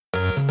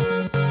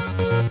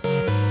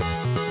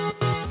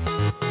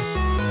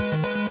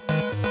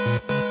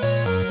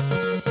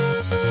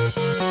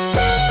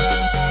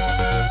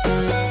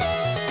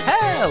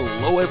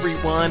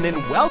everyone, and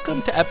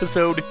welcome to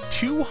episode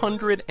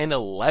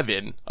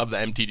 211 of the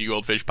MTG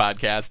Goldfish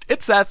podcast.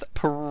 It's Seth,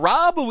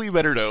 probably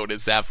better known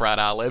as Saffron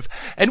Olive,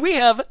 and we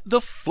have the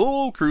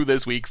full crew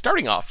this week,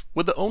 starting off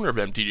with the owner of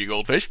MTG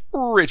Goldfish,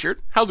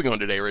 Richard. How's it going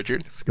today,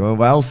 Richard? It's going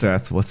well,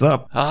 Seth. What's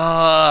up?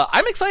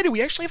 I'm excited.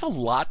 We actually have a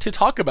lot to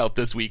talk about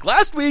this week.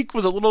 Last week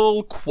was a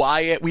little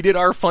quiet. We did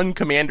our fun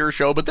Commander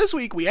show, but this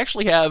week we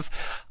actually have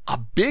a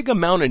big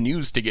amount of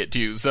news to get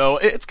to, so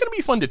it's going to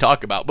be fun to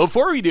talk about.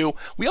 Before we do,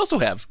 we also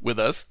have with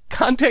us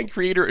content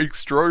creator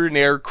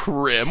extraordinaire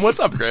Krim. What's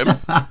up, Krim?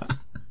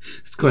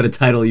 It's quite a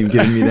title you've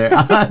given me there.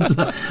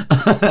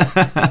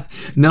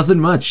 Nothing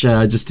much.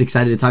 Just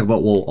excited to talk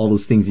about, all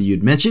those things that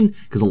you'd mentioned,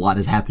 because a lot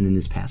has happened in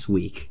this past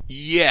week.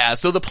 Yeah,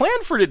 so the plan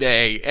for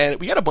today, and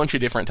we got a bunch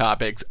of different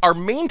topics. Our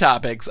main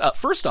topics,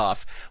 first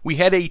off, we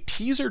had a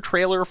teaser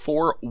trailer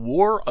for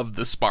War of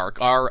the Spark,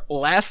 our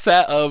last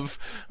set of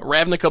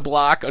Ravnica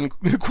block,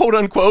 quote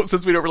unquote,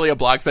 since we don't really have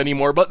blocks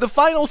anymore, but the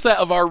final set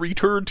of our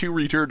Return to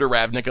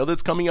Ravnica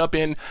that's coming up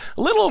in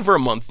a little over a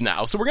month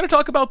now. So we're going to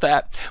talk about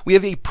that. We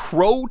have a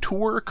Pro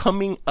Tour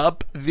coming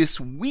up this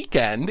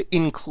weekend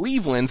in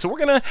Cleveland. So we're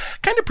going to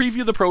kind of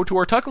preview the Pro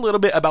Tour, talk a little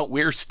bit about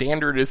where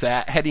Standard is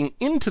at heading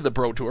into the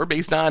Pro Tour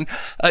based on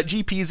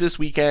GPs this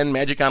weekend,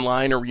 Magic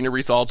Online, arena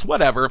results,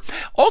 whatever.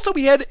 Also,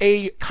 we had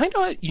a kind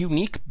of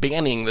unique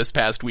banning this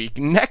past week,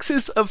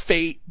 Nexus of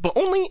Fate, but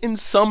only in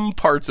some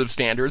parts of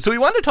Standard. So we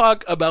want to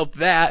talk about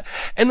that.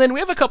 And then we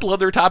have a couple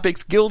other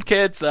topics, guild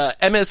kits,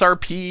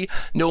 MSRP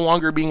no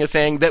longer being a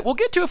thing that we'll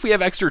get to if we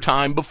have extra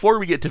time before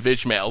we get to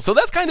Vishmail. So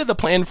that's kind of the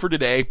plan for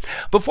today.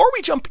 Before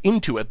we jump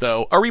into it,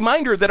 though, a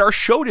reminder that our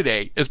show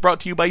today is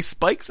brought to you by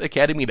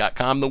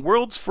SpikesAcademy.com, the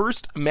world's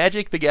first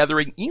Magic the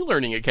Gathering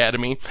e-learning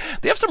academy.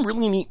 They have some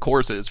really neat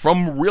courses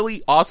from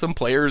really awesome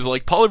players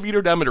like Paulo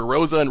Vitor Demeter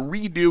Rosa and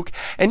Reed Duke,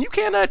 and you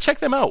can check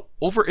them out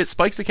over at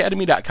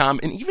SpikesAcademy.com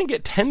and even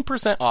get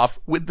 10% off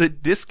with the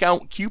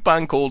discount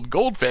coupon code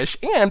GOLDFISH.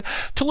 And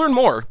to learn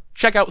more,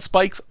 check out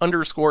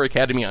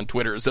Spikes_Academy on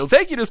Twitter. So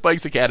thank you to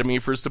Spikes Academy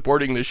for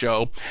supporting the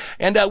show.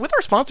 And with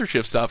our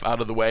sponsorship stuff out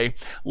of the way,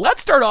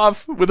 let's start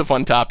off with a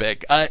fun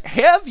topic.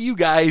 Have you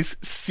guys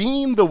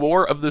seen the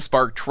War of the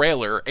Spark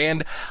trailer?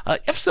 And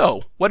if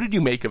so, what did you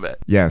make of it?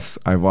 Yes,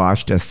 I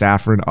watched a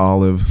Saffron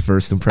Olive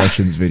first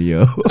impressions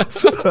video.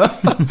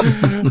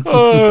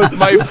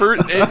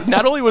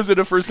 Not only was it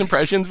a first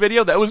impressions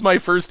video, that was my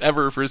first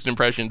ever first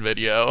impression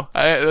video.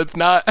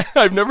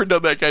 I've never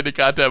done that kind of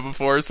content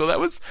before, so that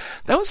was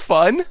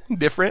fun,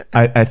 different.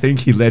 I think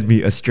he led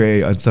me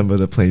astray on some of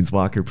the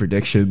Planeswalker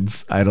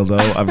predictions. I don't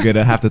know. I'm going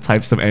to have to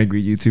type some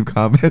angry YouTube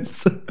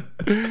comments.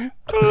 I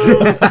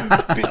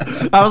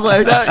was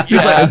like,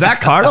 he's like, is that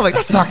card? I'm like,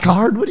 that's not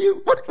card.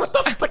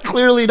 That's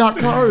clearly not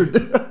card.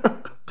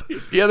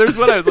 Yeah, there's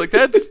one I was like,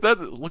 that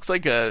looks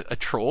like a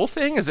troll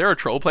thing. Is there a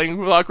troll playing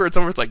blocker? And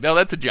someone's like, no,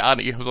 that's a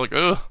Johnny. I was like,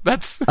 oh,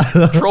 that's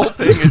a troll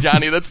thing, a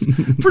Johnny. That's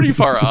pretty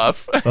far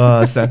off.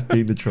 Seth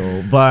being the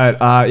troll. But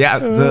yeah,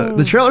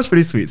 the trailer's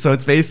pretty sweet. So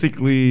it's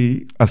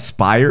basically a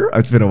spire.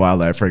 It's been a while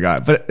that I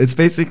forgot. But it's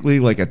basically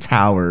like a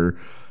tower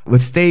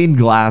with stained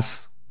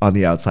glass on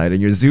the outside,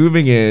 and you're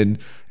zooming in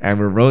and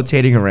we're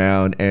rotating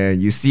around and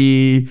you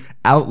see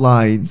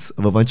outlines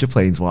of a bunch of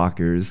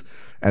planeswalkers.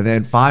 And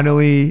then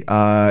finally,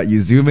 you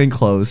zoom in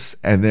close,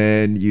 and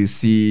then you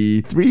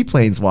see 3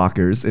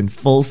 planeswalkers in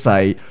full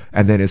sight,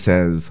 and then it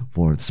says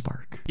War of the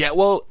Spark. Yeah,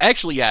 well,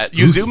 actually, yeah.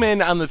 You zoom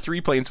in on the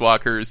 3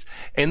 planeswalkers,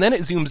 and then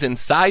it zooms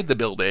inside the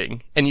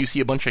building, and you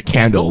see a bunch of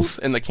candles,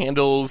 and the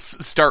candles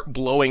start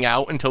blowing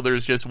out until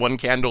there's just one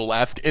candle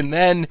left, and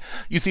then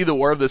you see the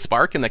War of the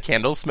Spark, and the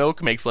candle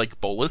smoke makes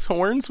like bolus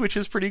horns, which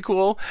is pretty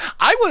cool.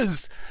 I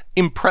was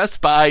impressed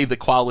by the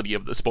quality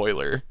of the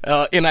spoiler,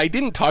 and I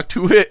didn't talk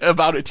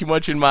about it too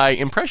much in my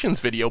impressions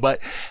video, but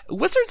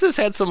Wizards has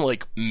had some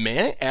like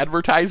meh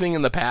advertising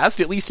in the past,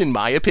 at least in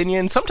my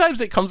opinion.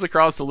 Sometimes it comes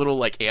across a little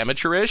like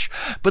amateurish,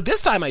 but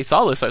this time I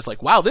saw this, I was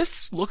like, wow,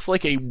 this looks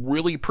like a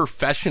really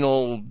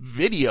professional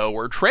video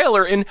or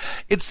trailer, and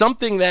it's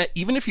something that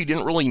even if you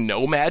didn't really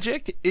know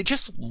Magic, it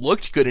just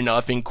looked good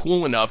enough and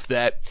cool enough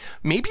that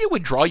maybe it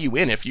would draw you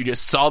in if you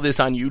just saw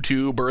this on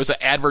YouTube or as an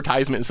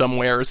advertisement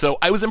somewhere. So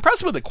I was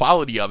impressed with the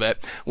quality of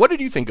it. What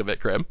did you think of it,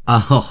 Krim?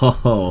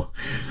 Oh,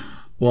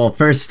 well,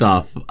 first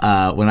off,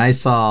 when I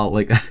saw,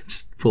 like,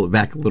 just pull it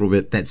back a little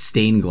bit, that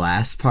stained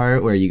glass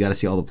part where you got to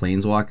see all the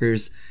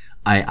planeswalkers,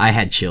 I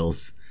had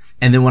chills.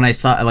 And then when I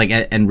saw, like,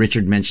 and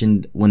Richard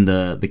mentioned when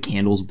the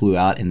candles blew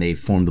out and they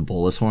formed the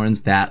bolus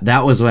horns,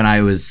 that was when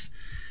I was,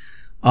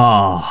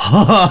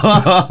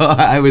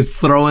 I was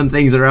throwing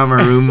things around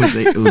my room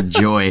with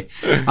joy.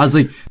 I was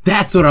like,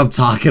 that's what I'm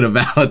talking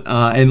about.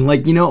 And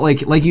like, you know,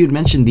 like you had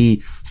mentioned, the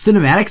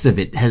cinematics of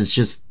it has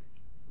just,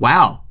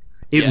 wow.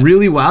 It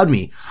really wowed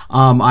me.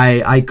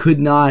 I could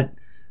not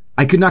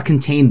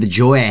contain the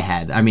joy I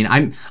had. I mean,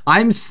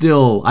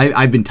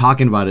 I've been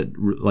talking about it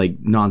like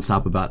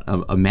nonstop about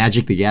a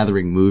Magic the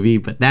Gathering movie,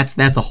 but that's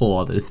a whole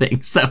other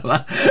thing. So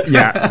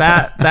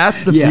yeah,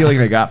 that's the feeling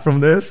I got from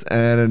this.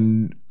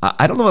 And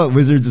I don't know what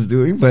Wizards is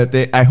doing, but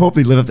I hope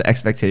they live up to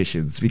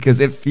expectations, because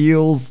it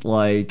feels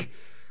like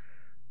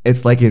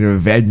it's like an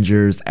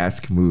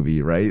Avengers-esque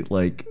movie, right?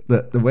 Like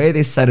the way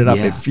they set it up,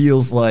 it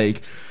feels like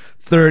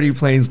 30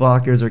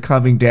 planeswalkers are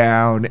coming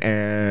down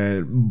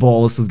and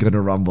Bolas is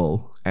gonna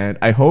rumble. And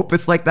I hope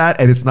it's like that,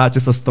 and it's not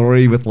just a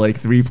story with like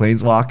 3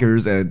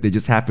 planeswalkers and they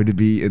just happen to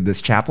be in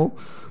this chapel.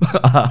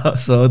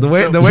 So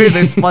the way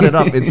they spun it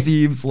up, it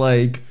seems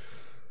like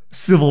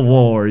Civil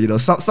War. You know,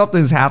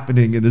 something's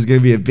happening and there's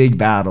gonna be a big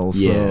battle.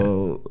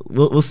 So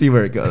we'll see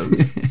where it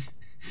goes.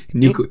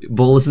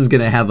 Bolas is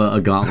gonna have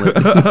a gauntlet.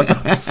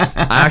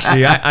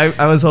 Actually,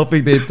 I was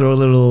hoping they'd throw a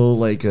little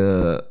like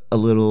a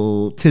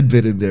little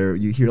tidbit in there.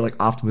 You hear like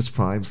Optimus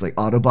Prime's like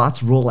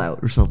Autobots roll out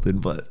or something,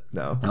 but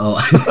no. Oh,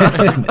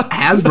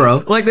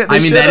 Hasbro. Like that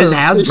is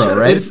Hasbro,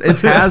 right?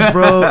 It's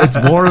Hasbro. It's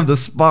War of the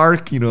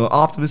Spark. You know,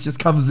 Optimus just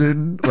comes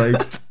in. Like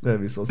that'd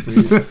be so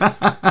sweet.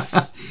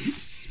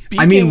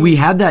 I mean, we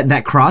had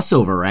that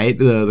crossover, right?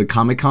 The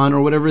Comic-Con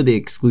or whatever, the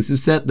exclusive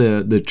set,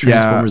 the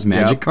Transformers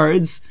Magic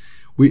cards.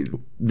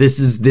 This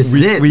is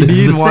it. We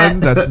this need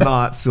one that's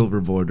not silver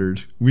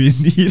bordered. We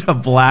need a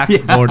black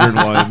bordered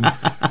one.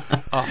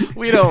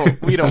 We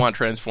don't want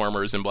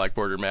Transformers and black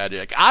border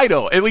magic. I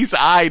don't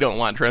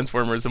want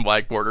Transformers and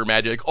black border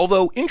magic.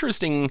 Although,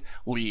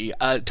 interestingly,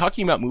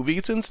 talking about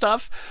movies and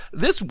stuff,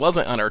 this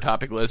wasn't on our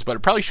topic list, but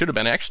it probably should have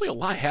been. Actually, a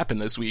lot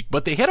happened this week,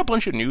 but they had a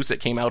bunch of news that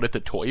came out at the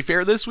Toy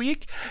Fair this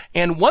week,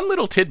 and one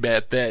little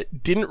tidbit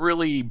that didn't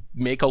really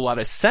make a lot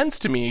of sense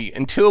to me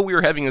until we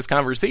were having this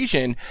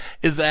conversation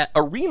is that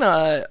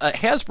Arena,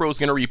 Hasbro is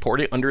going to report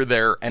it under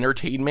their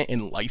entertainment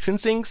and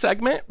licensing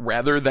segment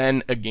rather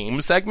than a game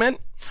segment.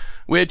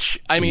 Which,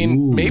 I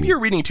mean, maybe you're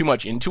reading too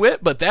much into it,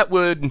 but that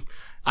would,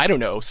 I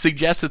don't know,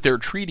 suggest that they're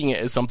treating it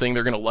as something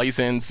they're going to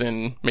license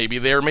and maybe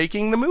they're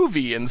making the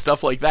movie and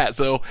stuff like that.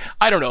 So,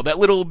 I don't know, that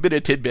little bit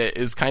of tidbit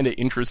is kind of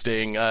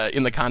interesting,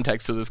 in the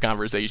context of this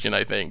conversation,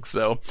 I think.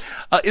 So,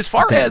 as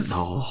far as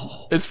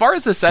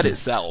the set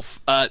itself,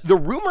 the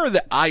rumor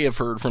that I have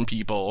heard from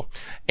people,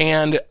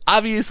 and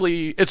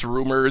obviously it's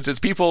rumors, it's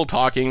people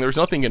talking, there's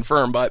nothing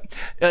confirmed, but,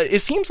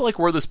 it seems like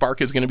War of the Spark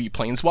is going to be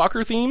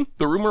Planeswalker theme.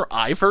 The rumor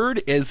I've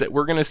heard is that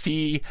we're going to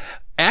see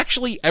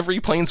actually every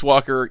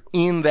planeswalker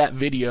in that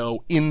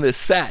video in the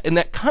set. And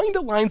that kind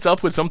of lines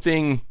up with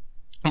something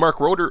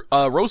Mark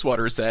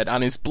Rosewater said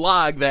on his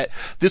blog, that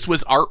this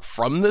was art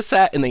from the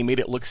set and they made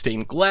it look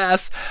stained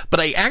glass.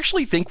 But I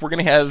actually think we're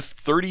going to have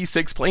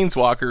 36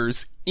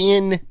 planeswalkers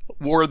in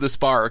War of the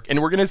Spark, and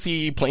we're going to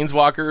see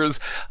planeswalkers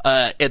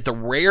at the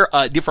rare,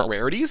 different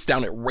rarities,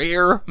 down at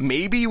rare.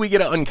 Maybe we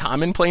get an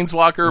uncommon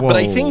planeswalker, but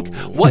I think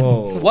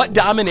what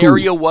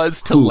Dominaria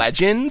was to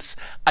Legends,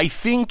 I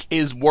think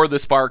is War of the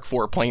Spark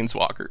for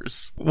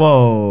planeswalkers.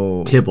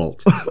 Whoa.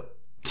 Tybalt.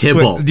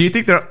 Wait, do you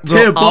think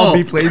they'll all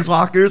be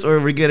planeswalkers, or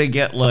are we going to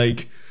get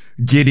like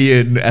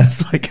Gideon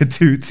as like a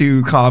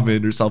 2/2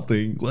 common or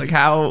something? Like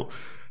how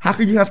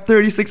can you have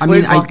 36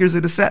 planeswalkers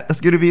in a set?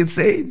 That's going to be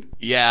insane.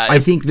 Yeah. I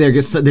think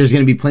there's going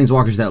to be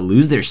planeswalkers that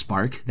lose their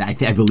spark. I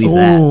believe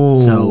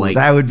that. So like,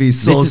 that would be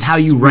so this is how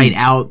you sweet. write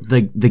out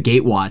the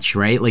Gatewatch,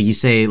 right? Like you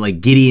say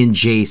like Gideon,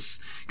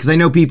 Jace, because I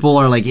know people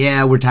are like,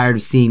 yeah, we're tired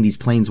of seeing these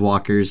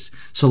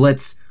planeswalkers. So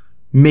let's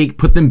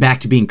put them back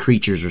to being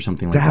creatures or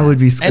something like that. That would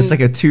be, it's like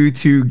a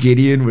 2/2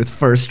 Gideon with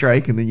first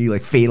strike, and then you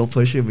like fatal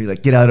push him and you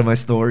like, get out of my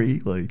story.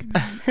 Like,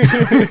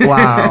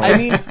 wow. I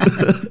mean,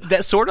 that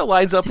sort of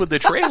lines up with the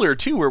trailer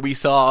too, where we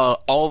saw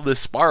all the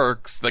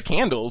sparks, the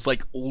candles,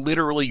 like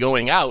literally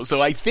going out.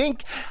 So I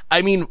think,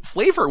 I mean,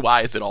 flavor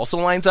wise, it also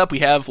lines up. We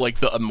have like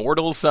the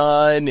Immortal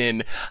Sun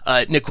and,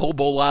 Nicole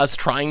Bolas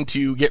trying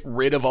to get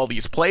rid of all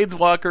these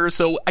planeswalkers.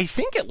 So I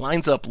think it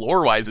lines up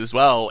lore wise as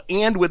well,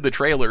 and with the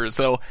trailers.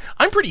 So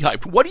I'm pretty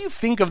hyped. What do you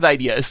think of the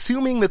idea?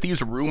 Assuming that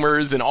these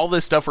rumors and all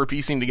this stuff we're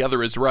piecing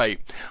together is right,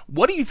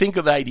 what do you think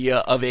of the idea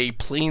of a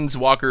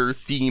Planeswalker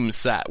theme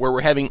set where we're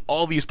having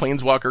all these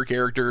Planeswalker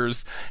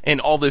characters and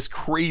all this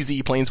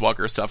crazy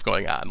Planeswalker stuff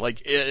going on?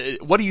 Like,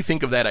 what do you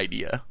think of that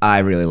idea? I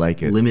really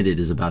like it. Limited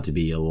is about to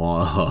be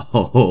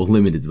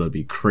Limited's about to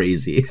be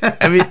crazy.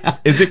 I mean,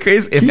 is it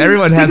crazy? If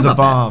everyone has a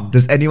bomb,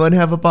 does anyone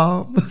have a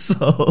bomb?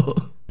 So...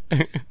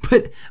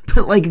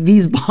 But like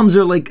these bombs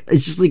are like,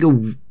 it's just like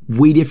a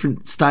way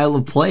different style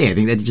of play. I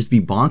think that'd just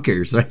be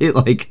bonkers, right?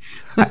 Like,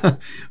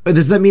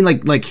 does that mean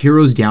like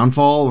Heroes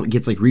Downfall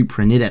gets like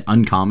reprinted at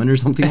Uncommon or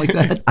something like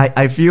that?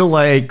 I feel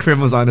like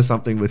Krim was onto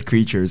something with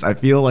creatures. I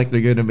feel like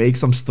they're gonna make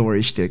some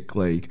story shtick,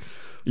 like,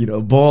 you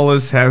know,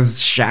 Bolas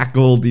has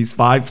shackled these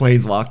 5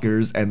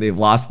 planeswalkers and they've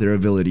lost their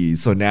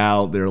abilities. So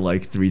now they're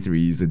like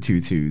 3/3s and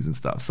 2/2s and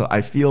stuff. So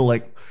I feel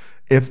like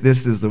if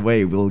this is the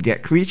way, we'll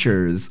get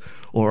creatures,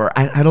 or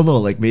I don't know,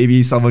 like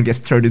maybe someone gets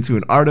turned into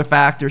an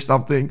artifact or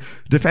something.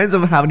 Depends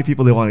on how many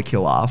people they want to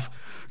kill off.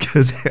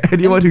 Because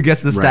anyone who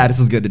gets the status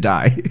is going to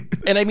die.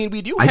 And I mean,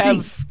 we do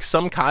have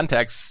some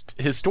context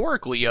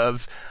historically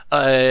of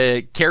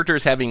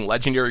characters having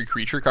legendary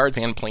creature cards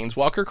and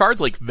planeswalker cards.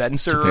 Like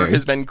Venser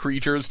has been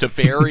creatures,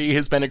 Teferi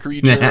has been a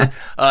creature,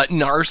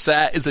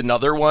 Narset is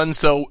another one.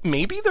 So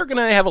maybe they're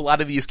going to have a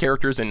lot of these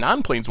characters in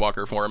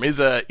non-planeswalker form is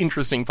a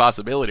interesting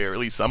possibility, or at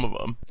least some of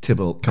them.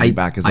 Tybalt coming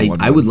back as a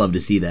 1/1. I would love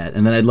to see that.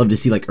 And then I'd love to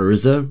see like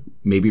Urza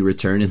maybe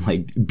return and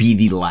like be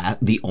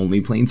the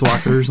only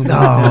planeswalker or something?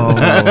 No,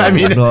 I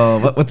mean, no.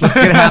 What's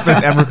gonna happen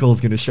is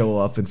Emrakul's gonna show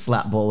up and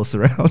slap Bolas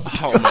around.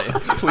 Oh man,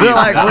 please, They're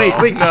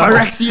like, wait, no.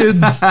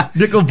 Phyrexians,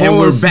 Nicol And we're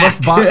Bolas back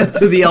must buy.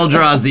 to the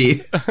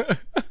Eldrazi.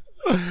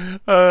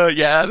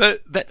 Yeah,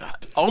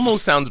 that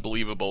almost sounds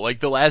believable. Like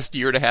the last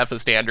year and a half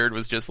of Standard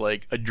was just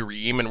like a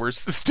dream, and we're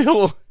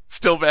still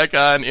back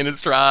on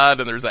Innistrad,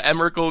 and there's an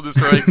Emrakul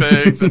destroying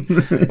things. And,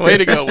 way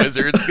to go,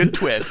 Wizards! Good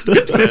twist.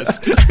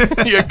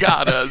 You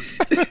got us.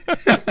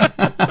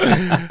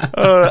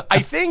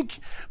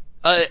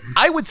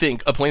 I would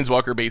think a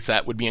Planeswalker base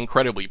set would be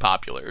incredibly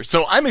popular.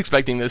 So I'm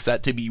expecting this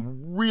set to be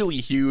really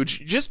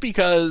huge just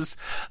because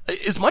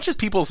as much as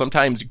people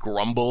sometimes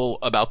grumble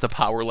about the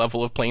power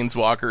level of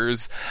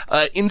Planeswalkers,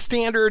 in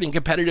standard and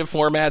competitive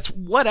formats,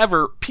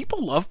 whatever,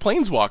 people love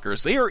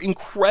Planeswalkers. They are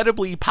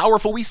incredibly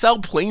powerful. We sell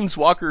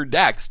Planeswalker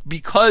decks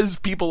because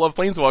people love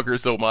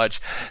Planeswalkers so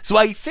much. So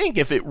I think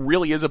if it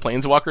really is a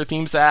Planeswalker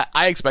theme set,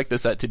 I expect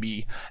this set to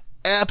be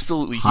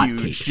absolutely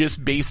huge,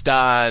 just based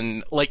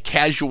on like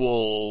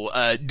casual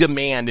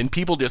demand and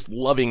people just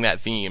loving that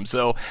theme.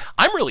 So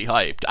I'm really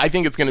hyped. I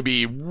think it's going to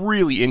be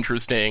really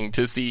interesting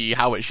to see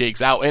how it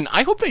shakes out, and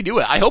I hope they do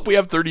it. I hope we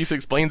have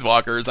 36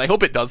 Planeswalkers. I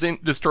hope it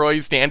doesn't destroy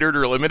standard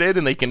or limited,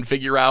 and they can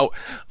figure out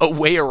a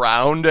way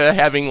around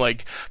having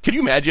like, could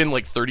you imagine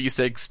like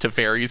 36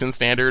 Teferis in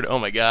standard? Oh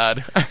my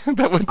god.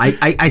 That would.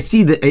 I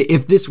see that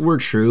if this were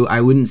true,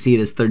 I wouldn't see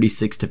it as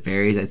 36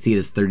 Teferis. I'd see it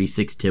as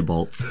 36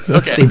 Tybalts.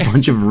 Okay. Just a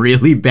bunch of really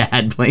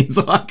bad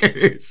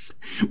planeswalkers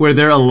where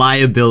they're a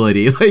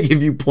liability. Like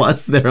if you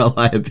plus, they're a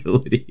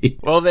liability.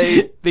 Well,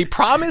 they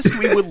promised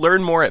we would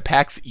learn more at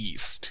PAX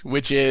East,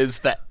 which is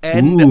the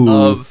end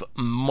of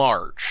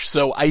March.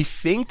 So I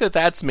think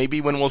that's maybe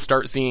when we'll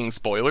start seeing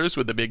spoilers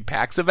with the big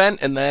PAX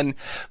event. And then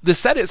the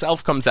set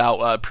itself comes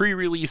out,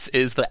 pre-release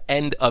is the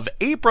end of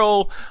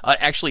April,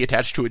 actually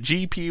attached to a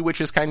GP,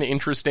 which is kind of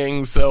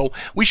interesting. So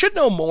we should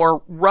know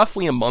more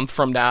roughly a month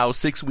from now,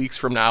 6 weeks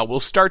from now. We'll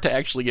start to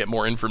actually get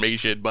more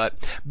information, but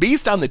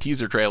based on the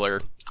teaser trailer,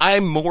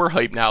 I'm more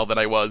hyped now than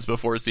I was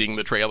before seeing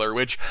the trailer,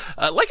 which,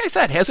 like I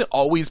said, hasn't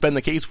always been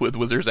the case with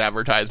Wizards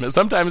advertisements.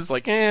 Sometimes it's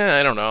like,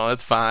 I don't know,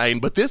 that's fine.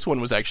 But this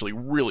one was actually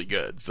really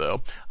good,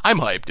 so I'm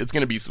hyped. It's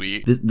going to be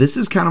sweet. This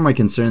is kind of my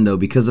concern, though,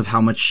 because of how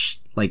much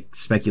like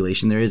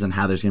speculation there is on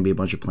how there's going to be a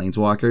bunch of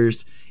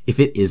planeswalkers. If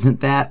it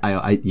isn't that,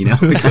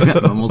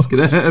 I'm almost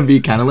going to be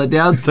kind of let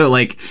down. So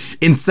like,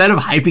 instead of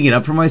hyping it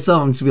up for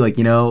myself, I'm just going to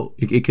be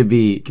like, it could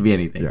be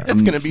anything. Yeah.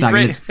 It's going to be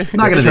great.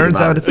 Not going to Turns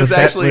out it's the set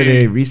actually where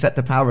they reset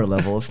the power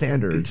level of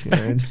standard,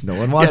 and no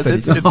one wants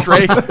it. It's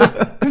great.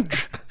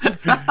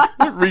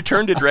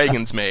 Return to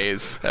Dragon's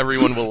Maze.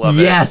 Everyone will love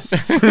it.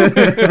 Yes.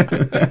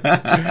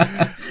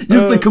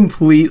 Just a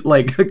complete,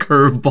 like, a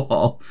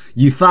curveball.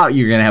 You thought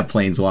you were going to have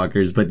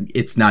planeswalkers, but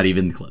it's not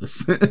even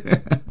close.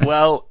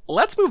 Well,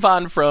 let's move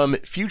on from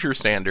future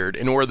standard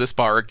in War of the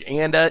Spark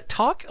and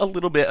talk a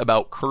little bit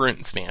about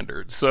current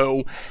standard.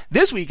 So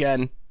this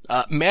weekend,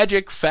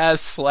 Magic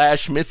Fest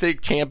 / Mythic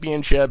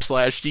Championship /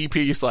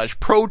 GP /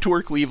 Pro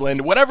Tour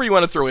Cleveland, whatever you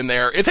want to throw in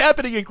there. It's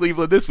happening in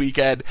Cleveland this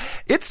weekend.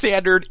 It's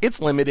standard.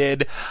 It's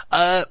limited.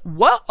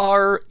 What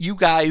are you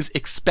guys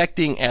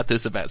expecting at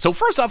this event? So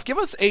first off, give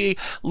us a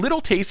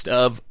little taste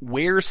of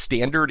where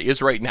standard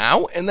is right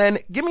now, and then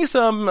give me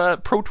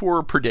some Pro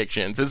Tour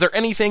predictions. Is there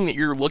anything that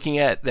you're looking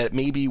at that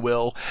maybe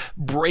will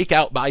break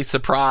out by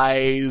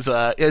surprise,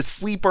 a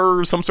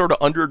sleeper, some sort of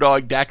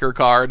underdog deck or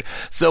card?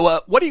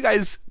 So what do you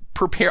guys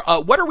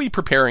what are we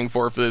preparing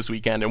for this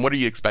weekend, and what are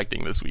you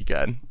expecting this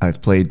weekend?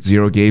 I've played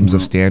 0 games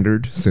of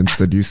standard since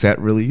the new set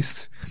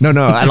released. No,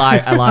 I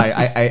lie.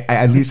 I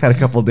at least had a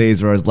couple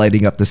days where I was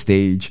lighting up the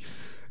stage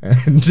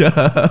and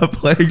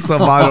playing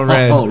some mono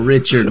red. Oh,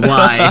 Richard,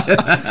 why?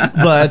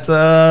 But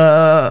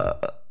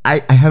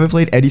I haven't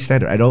played any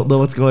standard. I don't know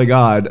what's going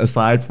on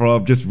aside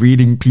from just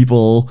reading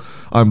people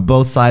on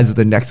both sides of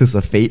the Nexus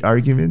of Fate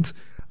argument.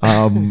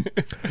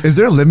 Is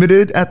there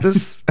limited at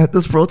this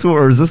Pro Tour,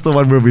 or is this the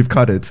one where we've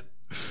cut it?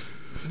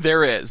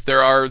 There is.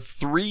 There are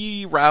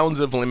 3 rounds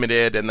of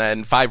limited and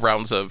then 5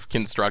 rounds of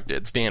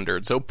constructed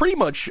standard. So pretty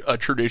much a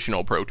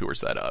traditional Pro Tour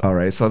setup. All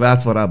right, so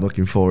that's what I'm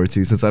looking forward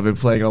to since I've been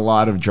playing a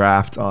lot of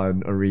draft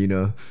on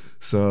Arena.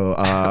 So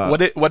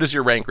what is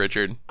your rank,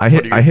 Richard? I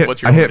hit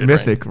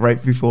Mythic rank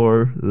right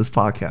before this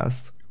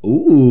podcast.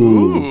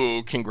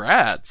 Ooh,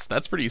 congrats.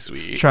 That's pretty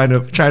sweet. Trying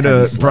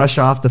to brush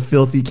off the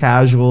filthy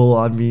casual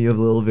on me a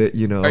little bit,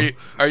 you know.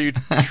 Are you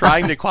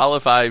trying to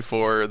qualify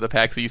for the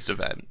PAX East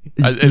event?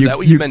 Is that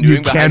what you've been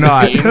doing behind the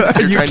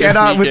scenes? You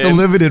cannot with the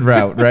limited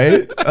route,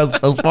 right?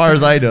 As far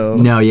as I know.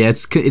 No, yeah,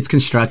 it's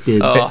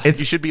constructed.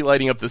 You should be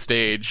lighting up the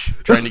stage,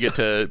 trying to get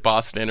to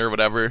Boston or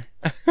whatever.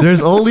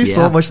 There's only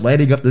so much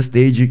lighting up the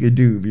stage you can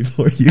do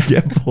before you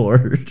get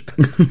bored.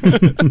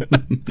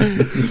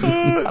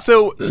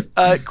 So,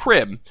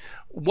 Krim,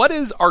 what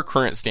is our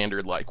current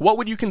standard like? What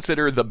would you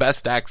consider the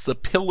best decks, the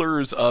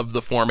pillars of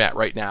the format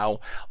right now,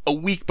 a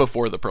week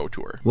before the Pro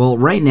Tour? Well,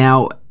 right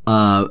now,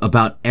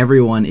 about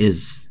everyone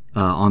is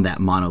on that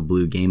mono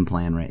blue game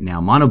plan right now.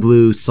 Mono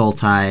blue,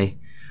 Sultai,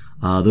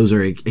 Those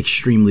are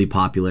extremely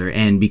popular.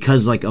 And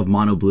because like of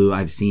Mono Blue,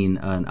 I've seen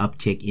an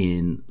uptick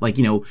in like,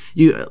 you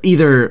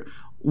either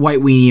White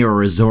Weenie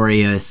or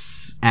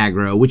Azorius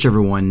aggro,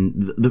 whichever one,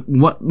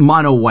 what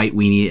mono White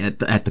Weenie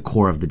at the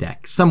core of the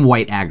deck. Some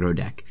white aggro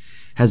deck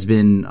has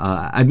been,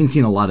 I've been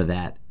seeing a lot of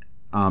that.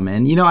 And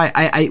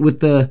I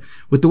with the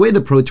way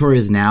the Pro Tour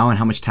is now and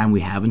how much time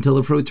we have until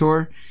the Pro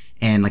Tour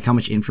and like how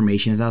much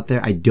information is out there,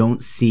 I don't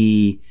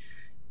see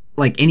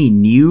like any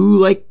new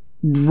like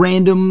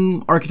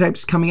random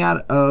archetypes coming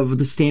out of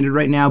the standard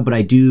right now, but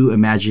I do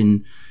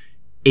imagine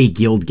a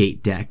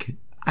Guildgate deck.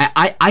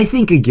 I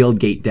think a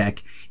Guildgate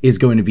deck is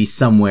going to be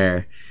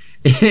somewhere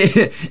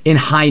in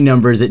high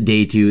numbers at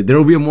day 2. There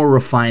will be a more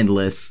refined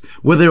list.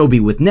 Whether it'll be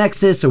with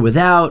Nexus or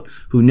without,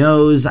 who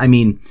knows? I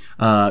mean,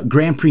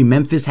 Grand Prix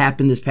Memphis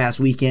happened this past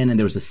weekend and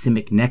there was a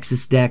Simic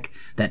Nexus deck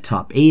that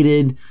top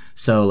 8'd.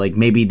 So like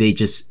maybe they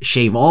just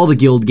shave all the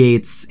guild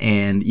gates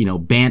and,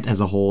 Bant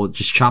as a whole,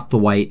 just chop the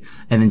white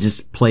and then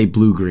just play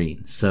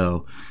blue-green.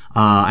 So,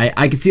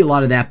 I could see a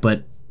lot of that,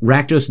 but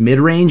Rakdos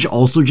mid-range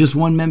also just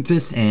won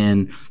Memphis,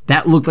 and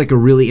that looked like a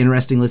really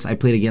interesting list. I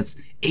played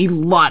against a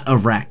lot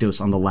of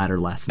Rakdos on the ladder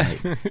last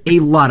night. A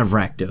lot of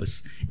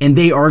Rakdos. And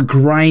they are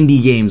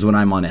grindy games when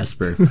I'm on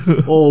Esper.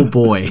 Oh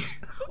boy.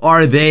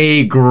 Are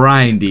they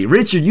grindy.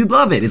 Richard, you'd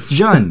love it. It's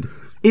Jund.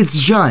 It's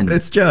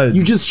Jund.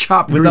 You just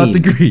chop green. Without the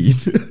green.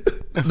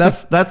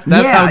 That's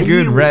how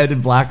good red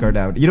and black are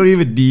now. You don't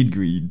even need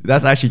green.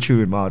 That's actually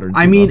true in Modern.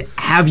 I mean,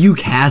 have you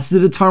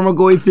casted a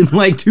Tarmogoyf in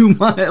like 2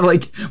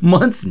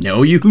 months?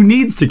 No, who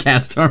needs to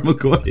cast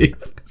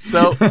Tarmogoyf?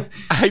 So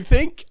I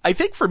think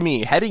for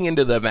me, heading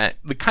into the event,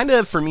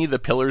 the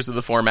pillars of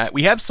the format,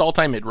 we have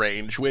Sultai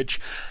mid-range, which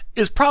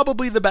is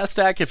probably the best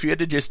deck if you had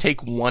to just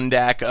take one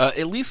deck,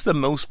 at least the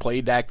most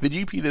played deck. The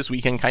GP this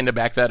weekend kind of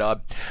backed that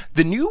up.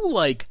 The new,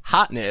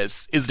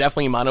 hotness is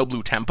definitely Mono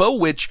Blue Tempo,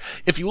 which,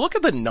 if you look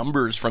at the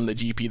numbers from the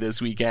GP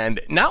this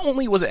weekend, not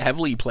only was it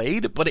heavily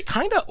played, but it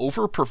kind of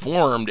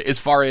overperformed as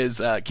far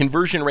as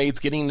conversion rates,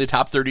 getting into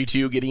top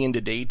 32, getting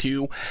into day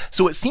 2.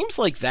 So it seems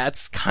like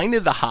that's kind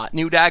of the hot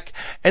new deck.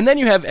 And then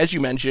you have, as you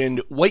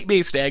mentioned,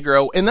 white-based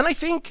aggro, and then I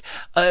think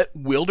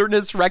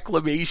Wilderness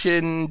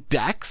Reclamation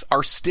decks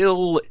are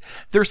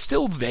they're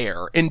still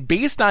there. And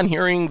based on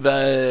hearing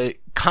the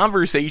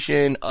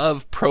conversation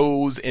of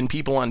pros and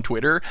people on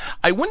Twitter,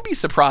 I wouldn't be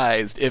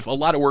surprised if a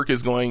lot of work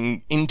is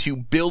going into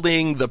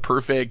building the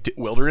perfect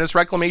Wilderness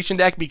Reclamation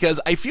deck,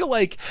 because I feel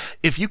like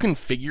if you can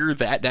figure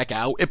that deck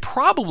out, it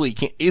probably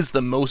is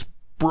the most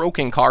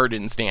broken card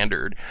in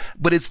Standard,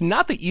 but it's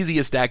not the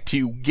easiest deck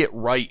to get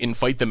right and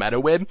fight the meta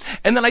with.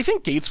 And then I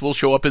think Gates will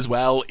show up as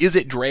well. Is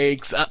it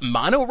Drakes?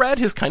 Mono Red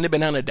has kind of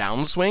been on a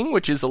downswing,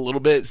 which is a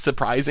little bit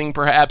surprising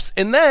perhaps.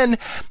 And then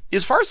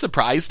as far as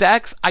surprise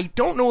decks, I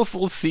don't know if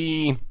we'll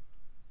see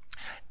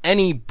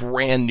any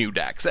brand new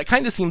decks. That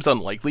kind of seems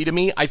unlikely to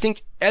me. I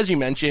think, as you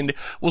mentioned,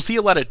 we'll see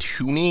a lot of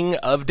tuning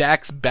of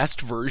decks,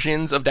 best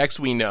versions of decks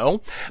we know,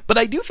 but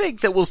I do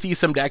think that we'll see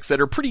some decks that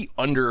are pretty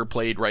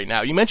underplayed right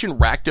now. You mentioned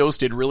Rakdos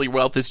did really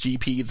well at this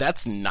GP.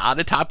 That's not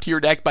a top tier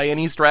deck by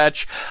any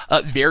stretch.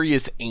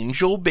 Various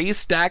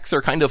angel-based decks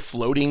are kind of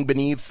floating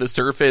beneath the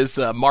surface.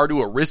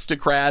 Mardu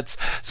Aristocrats.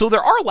 So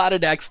there are a lot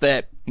of decks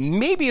that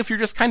maybe if you're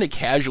just kind of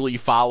casually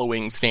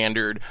following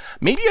Standard,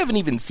 maybe you haven't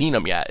even seen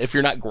them yet if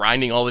you're not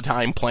grinding all the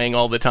time, playing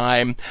all the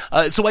time.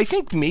 So I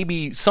think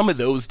maybe some of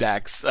those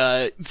decks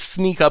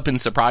sneak up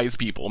and surprise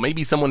people.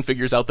 Maybe someone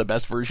figures out the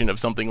best version of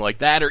something like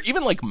that, or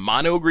even like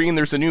Mono Green.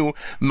 There's a new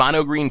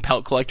Mono Green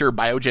Pelt Collector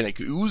Biogenic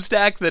Ooze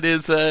deck that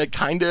is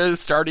kind of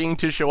starting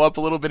to show up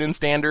a little bit in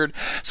Standard.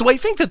 So I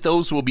think that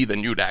those will be the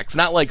new decks.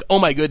 Not like, oh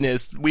my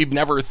goodness, we've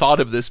never thought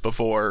of this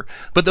before,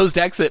 but those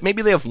decks that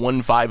maybe they have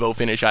 1-5-0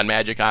 finish on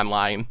Magic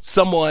Online.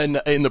 Someone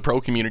in the pro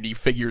community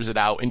figures it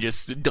out and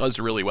just does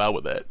really well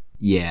with it.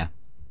 Yeah,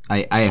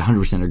 I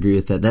 100% agree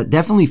with that. That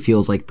definitely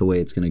feels like the way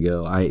it's going to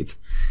go.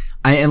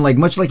 And like,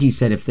 much like you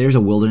said, if there's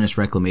a Wilderness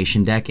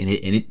Reclamation deck and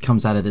it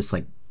comes out of this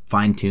like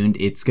fine tuned,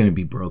 it's going to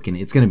be broken.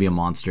 It's going to be a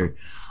monster.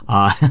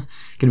 Going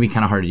to be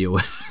kind of hard to deal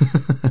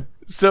with.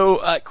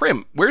 So,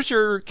 Krim, where's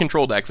your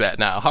control decks at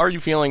now? How are you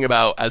feeling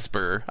about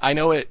Esper? I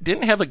know it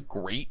didn't have a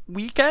great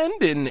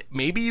weekend, and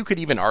maybe you could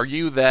even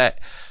argue that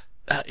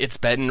it's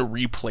been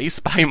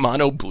replaced by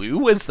Mono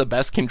Blue as the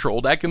best control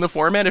deck in the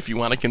format, if you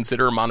want to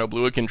consider Mono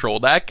Blue a control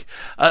deck.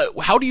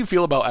 How do you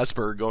feel about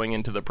Esper going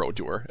into the Pro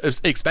Tour?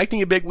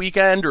 Expecting a big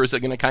weekend, or is it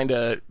going to kind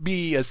of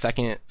be a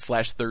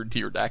 2nd/3rd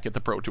tier deck at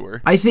the Pro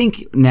Tour? I think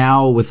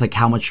now with like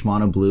how much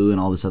Mono Blue and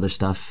all this other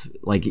stuff,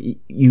 like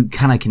you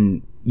kind of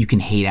can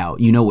hate out.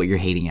 You know what you're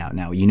hating out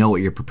now. You know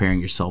what you're preparing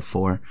yourself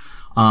for.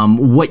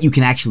 What you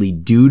can actually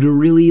do to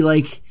really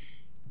like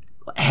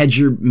hedge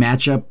your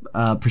matchup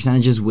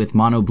percentages with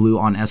Mono Blue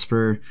on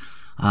Esper.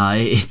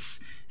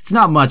 It's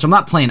not much. I'm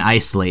not playing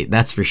Isolate,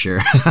 that's for sure.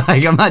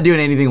 Like, I'm not doing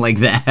anything like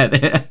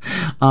that.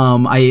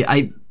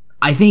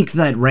 I think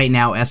that right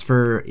now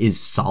Esper is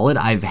solid.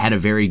 I've had a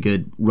very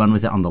good run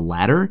with it on the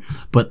ladder,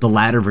 but the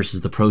ladder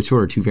versus the Pro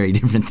Tour are two very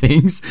different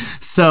things.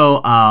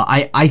 So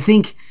I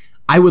think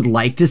I would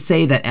like to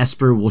say that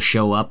Esper will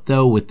show up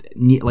though with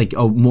like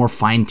a more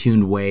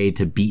fine-tuned way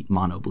to beat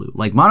Mono Blue.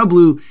 Like Mono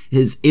Blue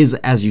is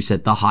as you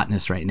said the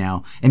hotness right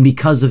now, and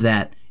because of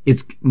that,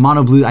 it's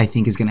Mono Blue. I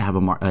think is going to have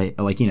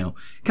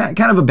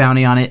kind of a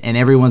bounty on it, and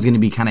everyone's going to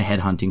be kind of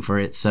headhunting for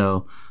it.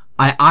 So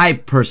I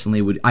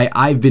personally would.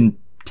 I've been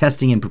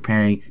testing and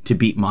preparing to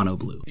beat Mono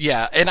Blue.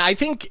 Yeah, and I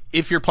think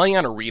if you're playing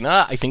on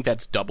Arena, I think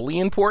that's doubly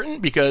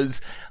important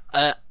because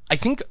I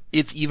think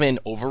it's even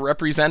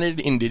overrepresented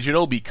in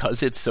digital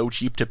because it's so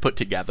cheap to put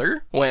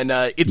together when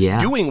it's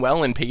doing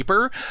well in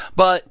paper.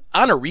 But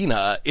on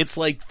Arena, it's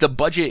like the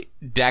budget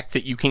deck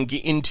that you can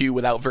get into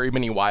without very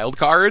many wild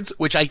cards,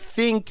 which I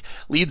think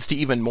leads to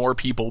even more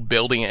people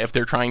building it if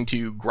they're trying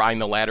to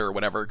grind the ladder or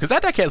whatever. Because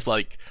that deck has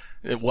like,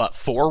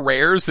 4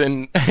 rares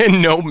and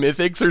no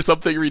mythics or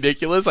something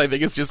ridiculous. I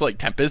think it's just like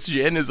Tempest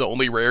Djinn is the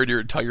only rare in your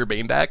entire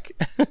main deck.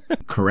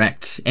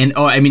 Correct. And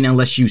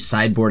unless you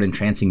sideboard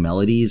Entrancing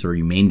Melodies or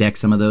you main deck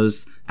some of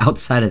those,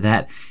 outside of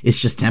that,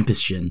 it's just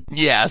Tempest Djinn.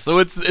 Yeah, so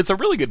it's a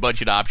really good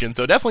budget option,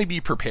 so definitely be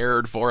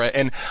prepared for it.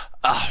 And,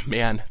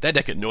 man, that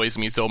deck annoys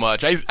me so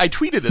much. I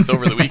tweeted this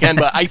over the weekend,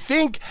 but I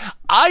think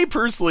I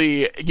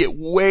personally get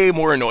way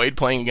more annoyed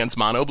playing against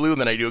Mono Blue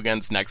than I do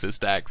against Nexus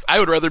decks. I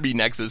would rather be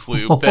Nexus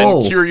Loop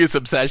than Curious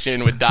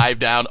Obsession with Dive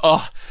Down.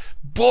 Oh,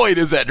 boy,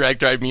 does that deck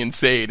drive me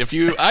insane.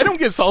 I don't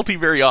get salty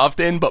very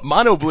often, but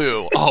Mono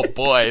Blue, oh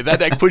boy, that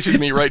deck pushes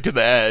me right to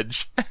the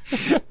edge.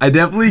 I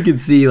definitely can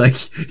see, like,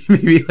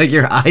 maybe, like,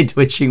 your eye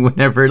twitching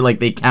whenever, like,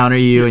 they counter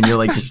you and you're,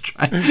 like, just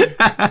trying.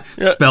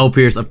 Spell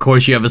Pierce. Of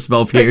course you have a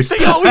Spell Pierce.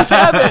 They always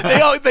have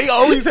it. They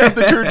always have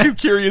the turn 2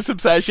 Curious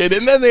Obsession,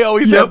 and then they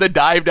always have the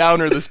Dive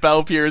Down or the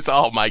Spell Pierce.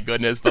 Oh my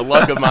goodness, the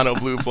luck of Mono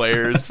Blue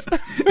players.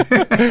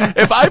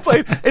 If I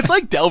played, it's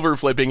like Delver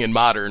flipping in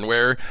Modern,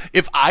 where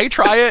if I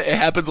try it, it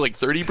happens like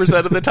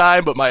 30% of the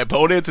time, but my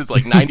opponents, it's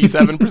like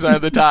 97%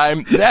 of the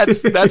time.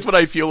 That's what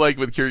I feel like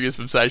with Curious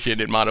Obsession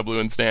in Mono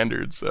Blue and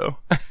Standard, so.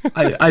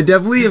 I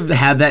definitely have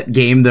had that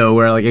game though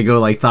where like I go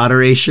like Thought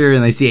Erasure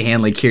and I see a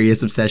hand like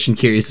Curious Obsession,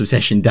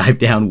 Dive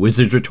Down,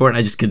 Wizard's Retort, and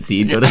I just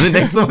concede, go to the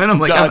next one. I'm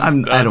like,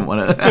 done. I don't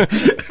want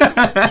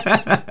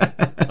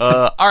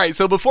to. All right,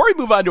 so before we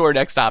move on to our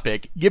next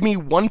topic, give me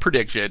one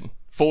prediction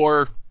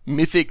for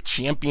Mythic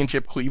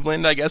Championship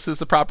Cleveland, I guess is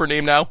the proper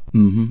name now.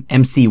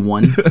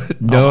 MC1.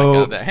 No. Oh my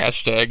god, that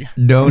hashtag.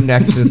 No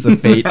Nexus of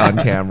Fate on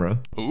camera.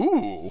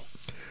 Ooh.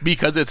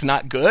 Because it's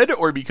not good,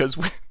 or because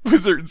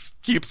Wizards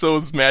keeps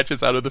those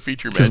matches out of the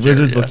feature match? Because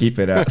Wizards will keep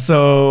it out.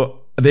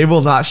 So they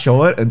will not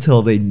show it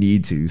until they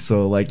need to.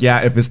 So like,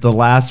 yeah, if it's the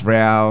last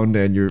round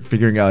and you're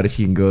figuring out if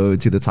you can go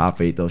to the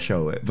top 8, they'll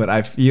show it. But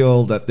I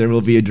feel that there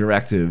will be a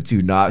directive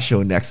to not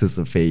show Nexus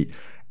of Fate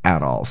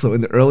at all. So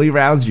in the early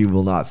rounds, you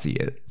will not see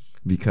it.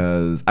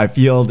 Because I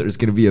feel there's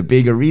going to be a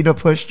big arena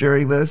push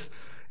during this.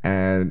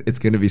 And it's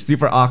going to be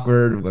super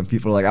awkward when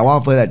people are like, I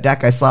want to play that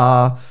deck I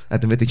saw at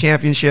the Mythic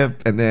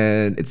Championship, and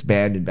then it's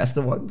banned in Best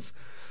of Ones.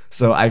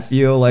 So I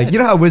feel like, you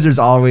know how Wizards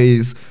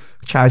always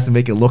tries to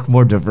make it look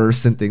more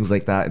diverse and things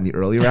like that in the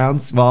early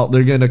rounds? Well,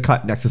 they're going to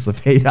cut Nexus of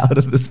Fate out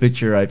of this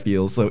picture, I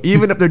feel. So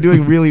even if they're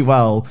doing really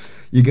well,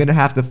 you're going to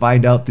have to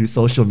find out through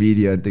social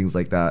media and things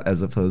like that,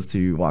 as opposed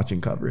to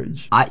watching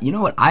coverage. You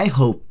know what? I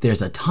hope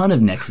there's a ton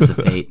of Nexus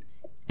of Fate.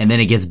 And then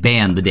it gets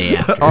banned the day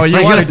after. Oh,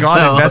 you want it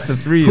gone in best of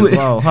 3 as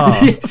well,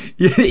 huh?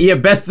 Yeah,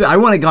 I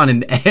want it gone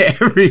in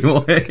every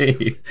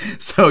way.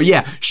 So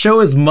yeah,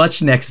 show as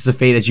much Nexus of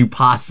Fate as you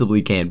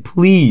possibly can,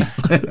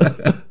 please.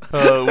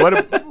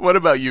 What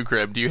about you,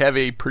 Crib? Do you have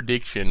a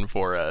prediction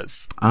for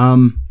us?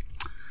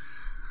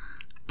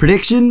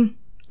 Prediction?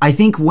 I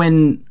think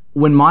when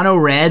Mono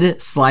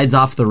Red slides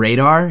off the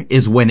radar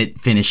is when it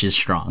finishes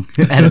strong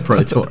at a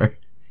Pro Tour.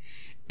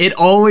 It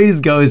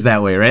always goes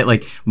that way, right?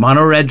 Like,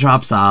 Mono Red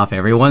drops off,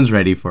 everyone's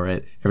ready for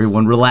it,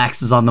 everyone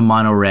relaxes on the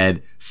Mono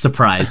Red,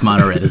 surprise,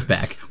 Mono Red is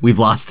back. We've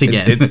lost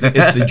again. It's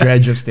the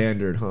dredge of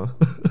Standard, huh?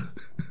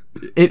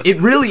 It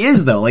really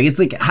is though. Like, it's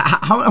like,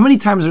 how many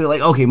times are we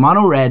like, okay,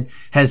 Mono Red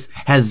has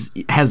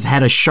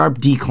had a sharp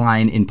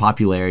decline in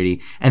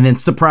popularity, and then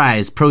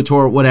surprise, Pro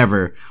Tour,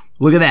 whatever.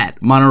 Look at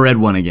that, Mono Red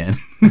won again.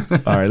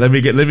 All right, let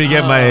me get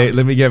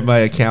my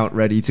account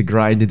ready to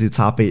grind into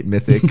top 8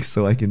 Mythic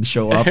so I can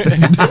show up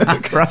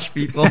and crush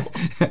people.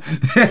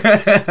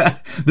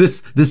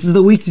 This is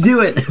the week to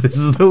do it. This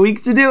is the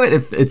week to do it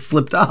if it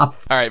slipped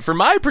off. All right, for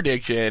my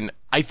prediction,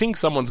 I think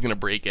someone's going to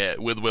break it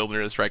with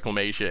Wilderness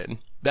Reclamation.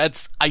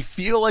 I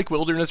feel like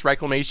Wilderness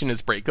Reclamation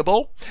is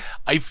breakable.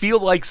 I feel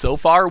like so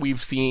far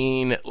we've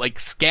seen like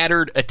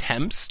scattered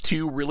attempts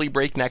to really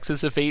break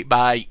Nexus of Fate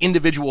by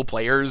individual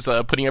players,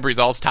 putting up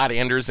results, Todd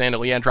Anderson,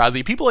 Eli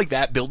Andrazi, people like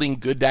that building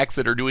good decks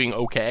that are doing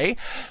okay.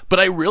 But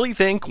I really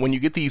think when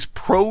you get these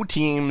pro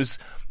teams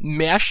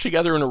mashed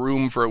together in a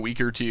room for a week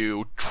or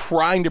two,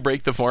 trying to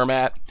break the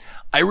format,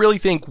 I really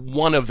think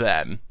one of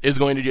them is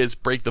going to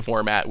just break the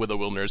format with a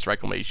Wilderness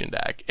Reclamation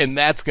deck. And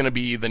that's going to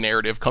be the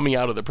narrative coming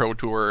out of the Pro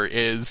Tour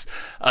is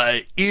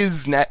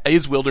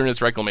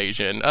Wilderness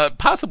Reclamation,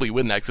 possibly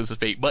with Nexus of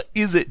Fate, but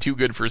is it too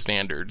good for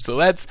Standard? So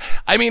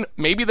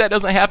maybe that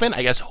doesn't happen.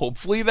 I guess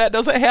hopefully that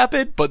doesn't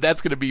happen, but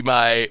that's going to be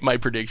my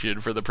prediction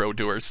for the Pro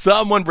Tour.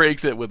 Someone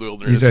breaks it with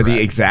Wilderness. These are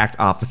the exact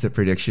opposite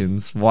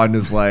predictions. One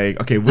is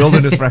like, okay,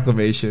 Wilderness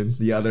Reclamation.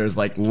 The other is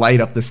like, light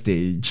up the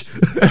stage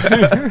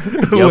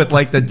with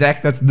like the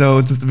deck that's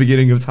known since the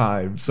beginning of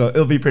time. So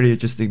it'll be pretty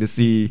interesting to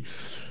see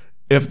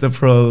if the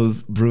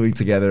pros brewing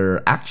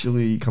together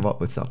actually come up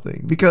with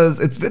something, because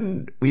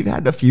we've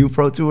had a few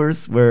Pro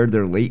Tours where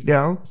they're late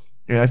now,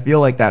 and I feel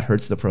like that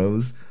hurts the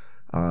pros.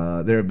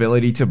 Their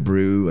ability to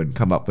brew and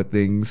come up with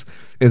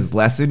things is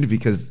lessened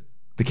because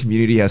the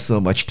community has so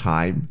much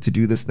time to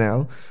do this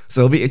now.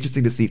 So it'll be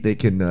interesting to see if they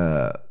can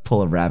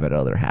pull a rabbit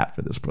out of their hat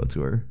for this Pro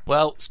Tour.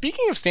 Well,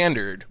 speaking of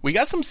Standard, we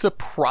got some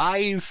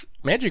surprise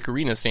Magic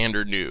Arena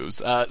Standard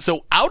news.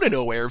 So out of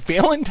nowhere,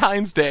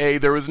 Valentine's Day,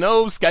 there was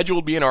no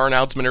scheduled BNR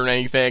announcement or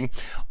anything.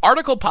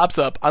 Article pops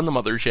up on the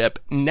mothership.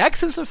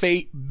 Nexus of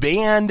Fate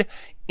banned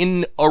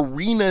in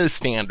Arena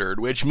Standard,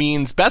 which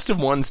means best of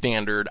one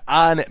Standard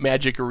on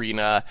Magic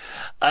Arena.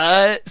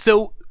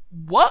 So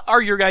what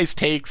are your guys'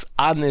 takes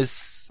on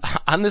this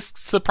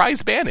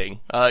surprise banning?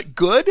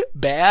 Good,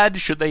 bad?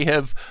 Should they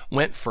have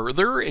went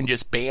further and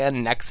just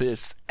ban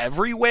Nexus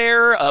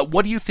everywhere?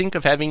 What do you think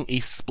of having a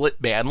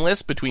split ban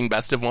list between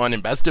best of one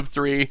and best of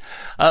three?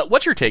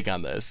 What's your take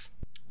on this?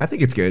 I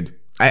think it's good.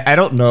 I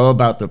don't know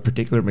about the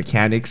particular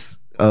mechanics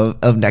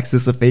of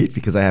Nexus of Fate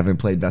because I haven't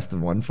played best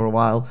of one for a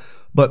while,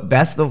 but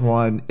best of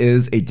one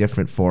is a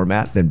different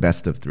format than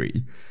best of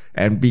three.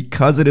 And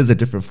because it is a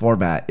different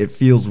format, it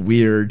feels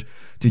weird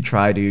to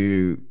try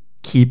to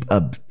keep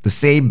the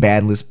same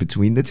ban list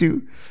between the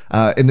two.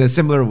 In a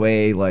similar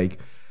way, like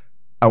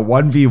a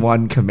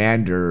 1v1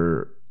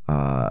 commander,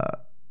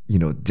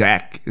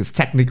 deck is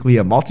technically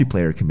a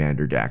multiplayer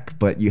commander deck,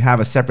 but you have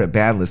a separate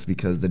ban list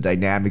because the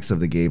dynamics of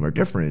the game are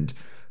different.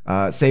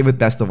 Same with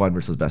best of one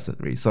versus best of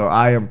three. So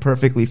I am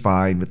perfectly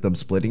fine with them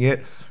splitting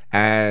it,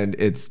 and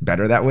it's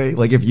better that way.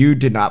 Like if you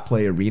did not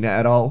play Arena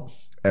at all,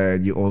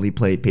 and you only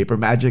played Paper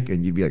Magic,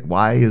 and you'd be like,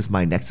 why is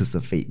my Nexus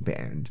of Fate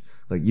banned?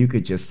 Like you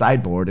could just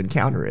sideboard and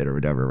counter it or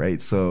whatever,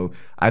 right? So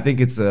I think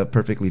it's a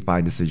perfectly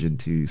fine decision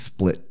to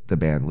split the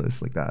ban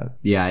list like that.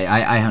 Yeah,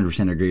 I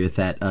 100% agree with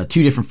that.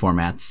 Two different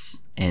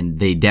formats, and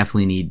they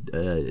definitely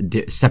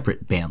need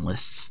separate ban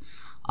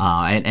lists.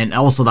 And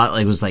also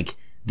that was like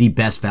the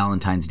best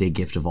Valentine's Day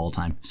gift of all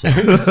time. So,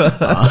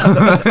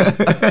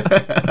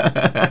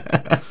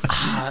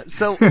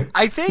 so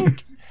I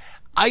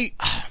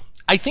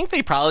think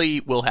they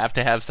probably will have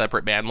to have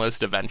separate ban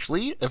lists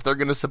eventually if they're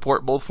going to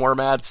support both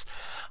formats.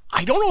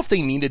 I don't know if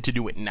they needed to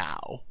do it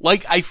now.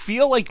 Like, I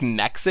feel like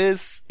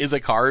Nexus is a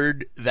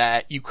card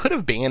that you could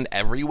have banned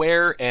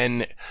everywhere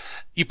and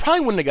you probably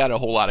wouldn't have got a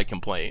whole lot of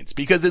complaints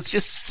because it's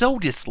just so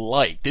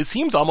disliked. It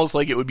seems almost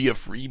like it would be a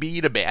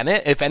freebie to ban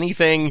it. If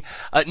anything,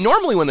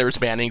 normally when there's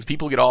bannings,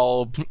 people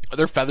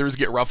their feathers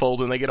get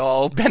ruffled and they get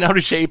all bent out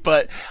of shape,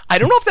 but I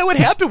don't know if that would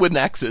happen with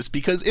Nexus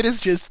because it is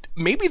just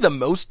maybe the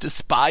most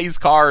despised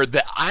card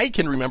that I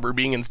can remember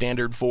being in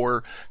Standard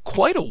for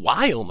quite a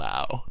while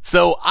now.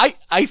 So I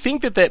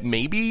think that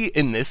maybe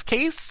in this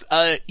case,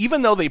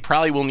 even though they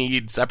probably will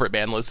need separate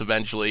ban lists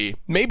eventually,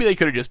 maybe they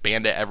could have just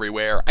banned it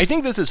everywhere. I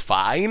think this is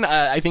fine.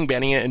 I think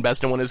banning it in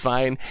best of one is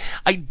fine.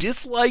 I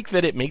dislike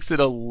that it makes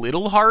it a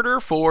little harder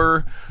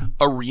for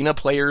Arena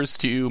players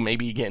to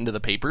maybe get into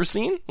the paper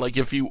scene. Like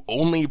if you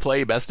only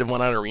play best of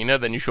one on Arena,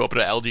 then you show up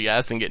at a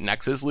LGS and get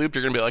Nexus looped,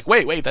 you're going to be like,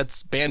 wait,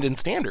 that's banned in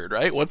Standard,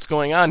 right? What's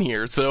going on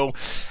here? So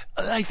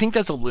I think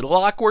that's a little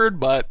awkward,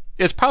 but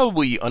it's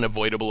probably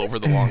unavoidable over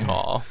the long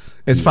haul.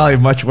 It's probably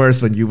much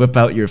worse when you whip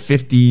out your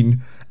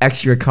 15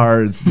 extra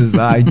cards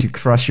designed to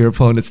crush your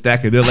opponent's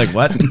deck, and they're like,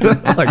 "What?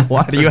 Like,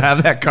 why do you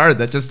have that card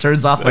that just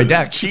turns off my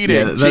deck?"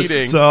 Cheating.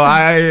 So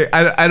I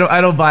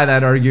don't buy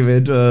that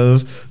argument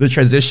of the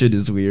transition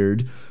is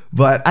weird,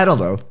 but I don't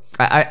know.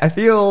 I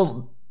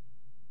feel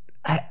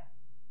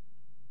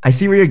I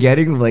see where you're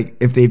getting. Like,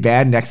 if they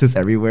ban Nexus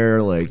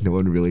everywhere, like no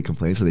one really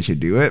complains, so they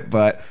should do it.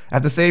 But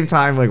at the same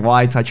time, like,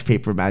 why touch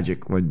Paper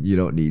Magic when you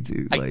don't need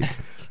to? Like.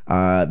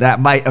 That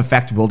might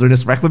affect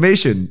Wilderness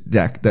Reclamation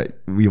deck that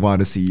we want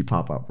to see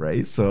pop up,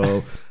 right?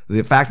 So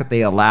the fact that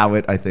they allow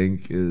it, I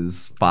think,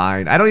 is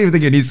fine. I don't even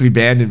think it needs to be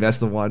banned in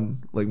best of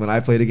one. Like when I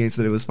played against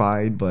it, it was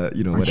fine, but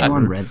Aren't whatever. you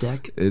on red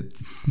deck?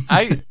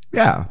 I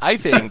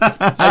think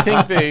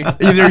they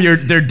either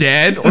they're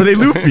dead or they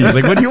loop me.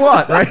 Like, what do you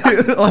want, right?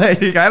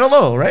 Like, I don't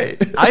know,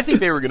 right? I think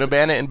they were going to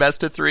ban it in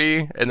best of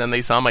three, and then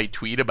they saw my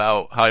tweet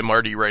about how I'm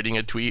already writing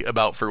a tweet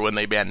about for when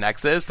they ban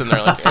Nexus, and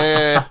they're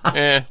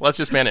like, let's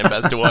just ban it in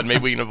best of one.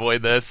 Maybe we can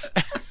avoid this.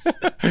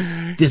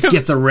 This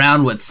gets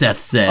around what Seth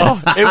said.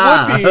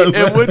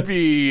 It would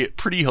be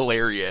pretty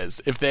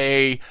hilarious if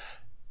they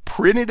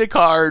printed a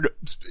card,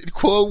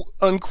 quote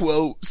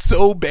unquote,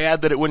 so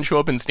bad that it wouldn't show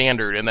up in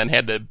Standard, and then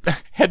had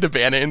to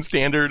ban it in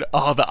Standard.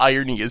 Oh, the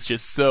irony is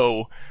just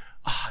so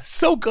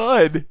So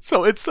good.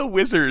 So it's so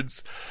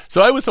Wizards.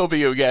 So I was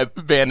hoping it would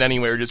get banned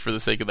anywhere just for the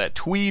sake of that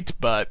tweet,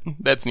 but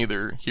that's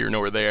neither here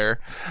nor there.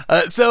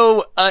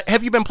 So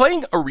have you been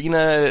playing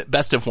Arena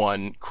Best of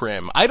One,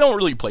 Krim? I don't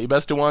really play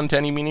Best of One to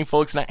any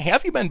meaningful extent.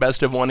 Have you been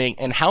Best of One-ing,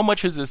 and how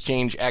much has this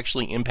change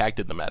actually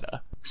impacted the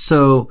meta?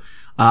 So,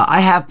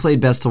 I have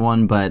played Best of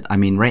One, but I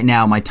mean, right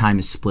now my time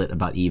is split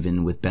about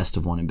even with Best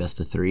of One and Best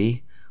of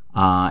Three.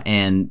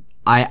 And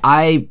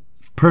I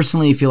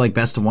personally feel like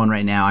Best of One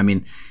right now, I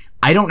mean,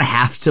 I don't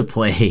have to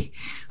play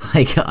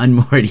like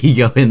Unmoored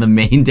Ego in the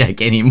main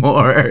deck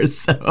anymore.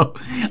 So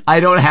I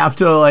don't have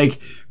to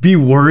like be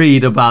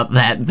worried about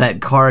that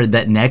card,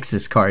 that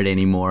Nexus card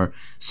anymore.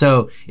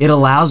 So it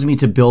allows me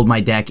to build my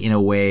deck in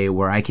a way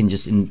where I can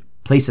just, in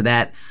place of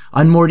that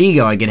Unmoored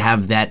Ego, I could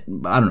have that,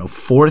 I don't know,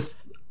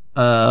 fourth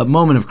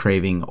Moment of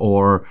Craving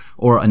or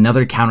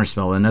another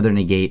counterspell, another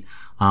negate.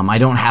 I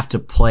don't have to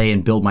play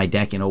and build my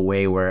deck in a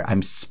way where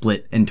I'm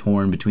split and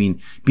torn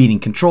between beating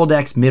control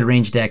decks,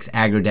 mid-range decks,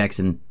 aggro decks,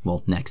 and,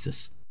 well,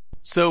 Nexus.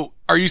 So,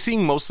 are you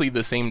seeing mostly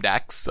the same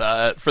decks,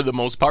 for the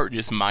most part,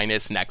 just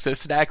minus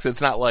Nexus decks?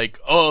 It's not like,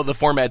 oh, the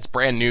format's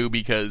brand new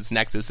because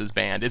Nexus is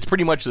banned. It's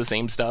pretty much the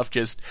same stuff,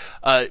 just,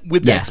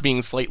 with decks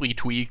being slightly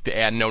tweaked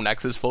and no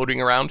Nexus floating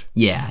around?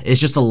 Yeah,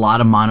 it's just a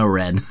lot of mono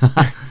red.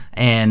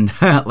 And,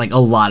 like, a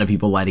lot of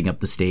people lighting up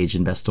the stage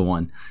in Best of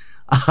One.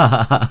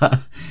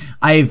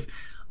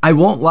 I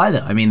won't lie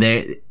though. I mean,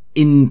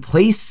 in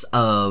place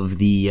of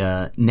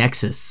the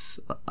Nexus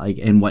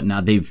and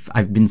whatnot,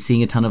 I've been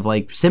seeing a ton of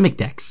like Simic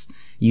decks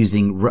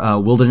using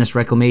Wilderness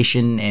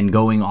Reclamation and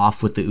going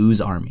off with the Ooze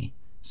army.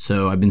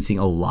 So I've been seeing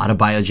a lot of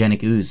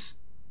biogenic Ooze.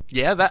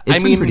 Yeah,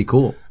 It's been pretty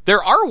cool.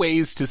 There are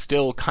ways to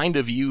still kind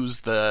of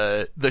use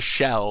the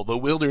shell, the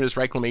Wilderness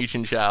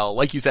Reclamation shell.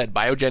 Like you said,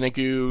 Biogenic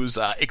Ooze,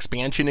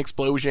 Expansion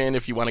Explosion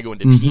if you want to go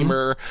into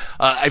Teamer.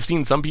 I've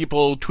seen some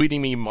people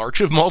tweeting me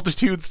March of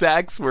Multitude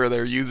stacks where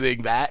they're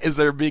using that as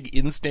their big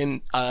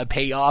instant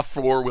payoff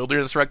for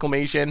Wilderness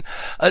Reclamation.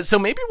 So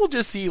maybe we'll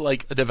just see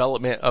like a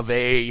development of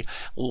a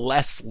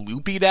less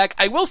loopy deck.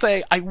 I will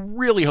say, I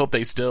really hope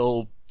they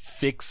still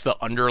fix the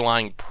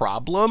underlying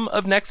problem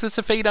of Nexus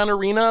of Fate on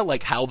Arena,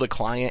 like how the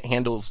client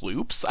handles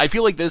loops. I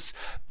feel like this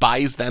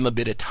buys them a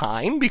bit of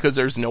time because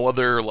there's no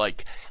other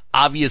like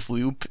obvious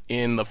loop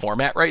in the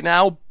format right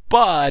now,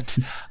 but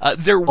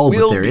there will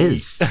but there be.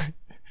 is.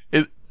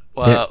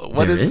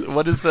 What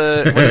is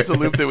the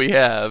loop that we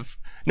have?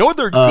 No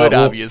other good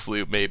obvious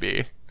loop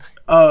maybe.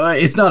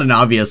 It's not an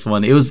obvious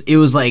one. It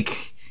was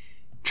like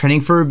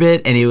trending for a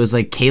bit, and it was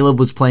like Caleb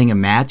was playing a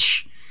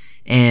match,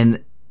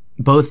 and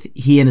both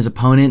he and his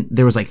opponent,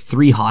 there was like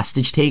 3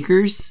 hostage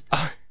takers.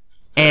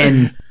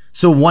 And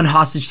so one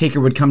hostage taker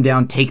would come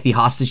down, take the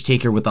hostage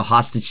taker with the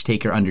hostage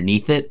taker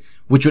underneath it,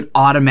 which would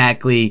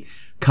automatically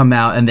come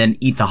out and then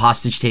eat the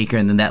hostage taker,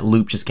 and then that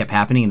loop just kept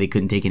happening and they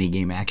couldn't take any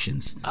game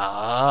actions.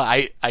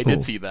 I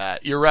did see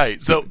that. You're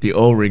right. So the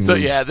O-ring So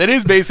loop. yeah, that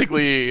is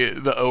basically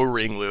the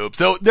O-ring loop.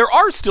 So there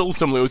are still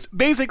some loops.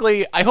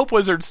 Basically, I hope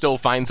Wizards still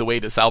finds a way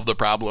to solve the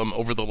problem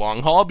over the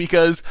long haul,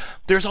 because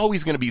there's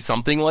always going to be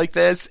something like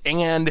this,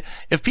 and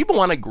if people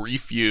want to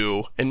grief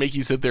you and make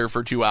you sit there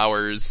for 2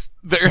 hours,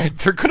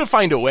 they're going to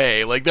find a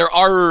way. Like, there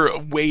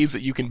are ways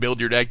that you can build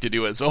your deck to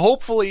do it. So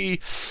hopefully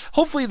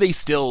they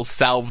still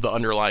solve the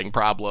underlying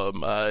problem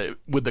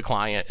with the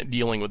client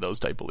dealing with those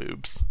type of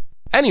loops.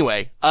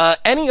 Anyway,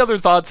 any other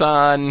thoughts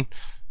on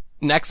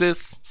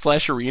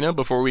Nexus/Arena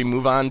before we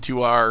move on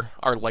to our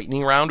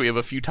lightning round? We have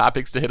a few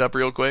topics to hit up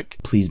real quick.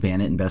 Please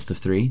ban it in Best of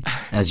 3.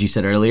 As you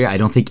said earlier, I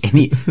don't think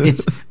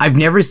I've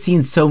never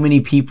seen so many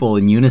people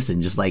in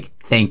unison just like,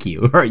 thank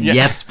you, or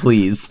yes,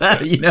 please.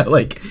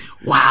 Like,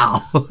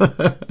 wow.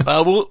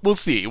 We'll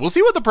see. We'll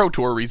see what the Pro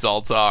Tour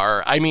results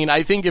are. I mean,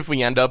 I think if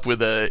we end up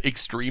with a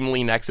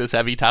extremely Nexus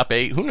heavy top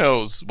 8, who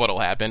knows what'll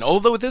happen.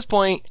 Although at this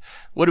point,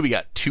 what do we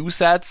got? 2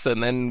 sets,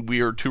 and then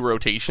we're to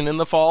rotation in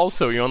the fall,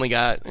 so you only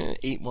got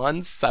 8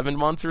 months, 7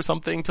 months or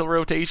something till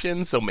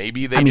rotation, so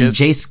maybe they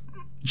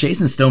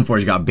Jason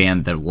Stoneforge got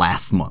banned their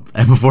last month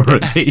before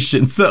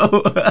rotation,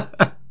 so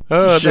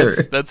sure.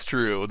 That's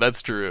true.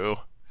 That's true.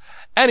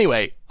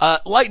 Anyway,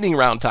 lightning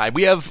round time.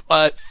 We have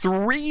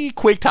 3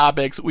 quick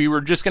topics we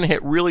were just going to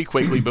hit really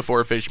quickly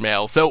before fish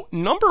mail. So,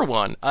 number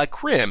 1,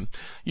 Krim,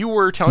 you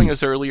were telling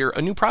us earlier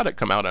a new product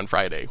come out on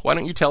Friday. Why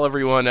don't you tell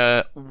everyone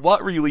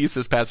what released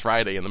this past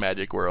Friday in the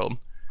Magic world?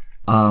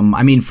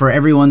 I mean, for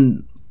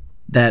everyone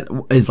that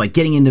is like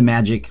getting into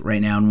Magic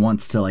right now and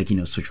wants to like,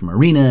 switch from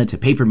Arena to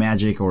Paper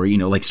Magic, or,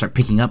 like start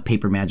picking up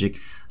Paper Magic,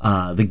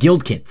 the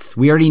guild kits.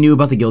 We already knew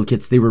about the guild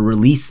kits. They were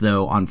released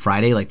though on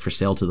Friday, like for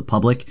sale to the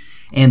public,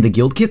 and the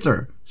guild kits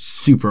are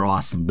super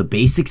awesome. The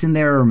basics in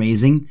there are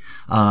amazing.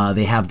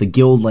 They have the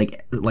guild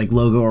like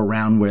logo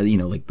around where,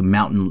 like the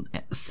mountain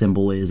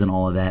symbol is and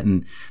all of that.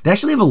 And they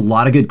actually have a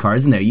lot of good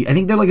cards in there. I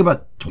think they're like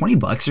about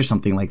 $20 or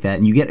something like that.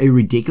 And you get a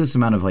ridiculous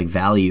amount of like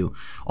value.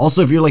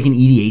 Also, if you're like an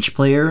EDH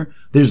player,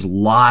 there's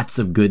lots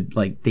of good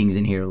like things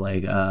in here.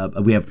 Like,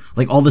 we have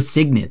like all the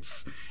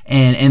signets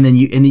And then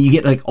you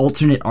get like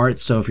alternate art.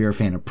 So if you're a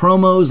fan of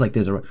promos, like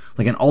there's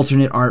an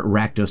alternate art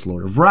Rakdos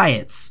Lord of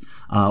Riots,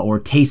 or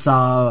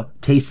Teysa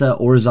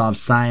Orzhov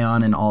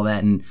Scion and all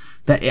that. And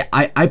that,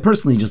 I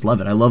personally just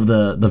love it. I love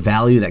the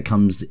value that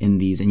comes in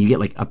these, and you get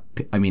like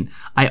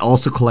I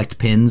also collect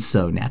pins,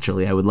 so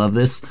naturally I would love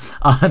this.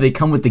 They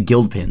come with the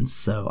guild pins.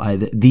 So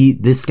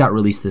this got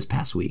released this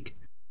past week.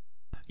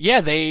 Yeah,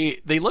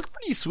 they look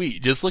pretty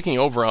sweet, just looking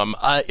over them.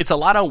 It's a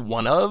lot of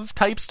one-of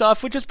type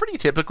stuff, which is pretty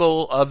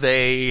typical of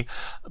a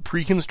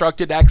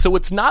pre-constructed deck. So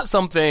it's not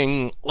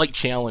something like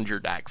Challenger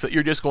decks that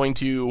you're just going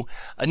to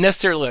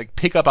necessarily like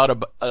pick up out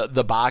of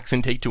the box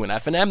and take to an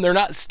F&M. They're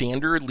not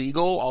standard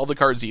legal, all the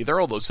cards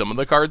either, although some of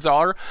the cards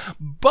are.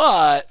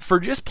 But for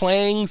just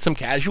playing some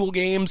casual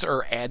games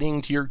or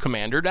adding to your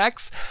commander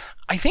decks,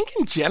 I think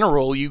in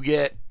general you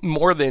get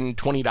more than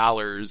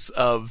 $20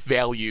 of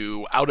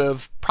value out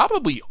of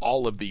probably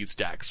all of these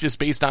decks, just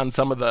based on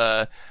some of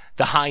the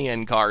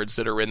high-end cards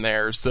that are in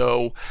there.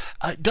 So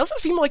it doesn't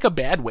seem like a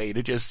bad way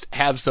to just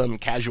have some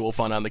casual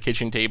fun on the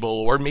kitchen table,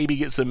 or maybe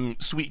get some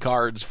sweet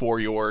cards for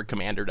your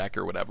commander deck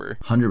or whatever.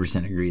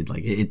 100% agreed.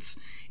 Like it's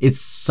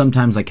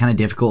sometimes like kind of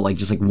difficult, like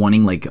just like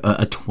wanting like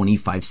a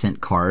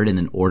 25-cent card and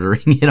then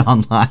ordering it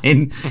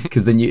online,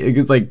 because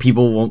because like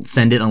people won't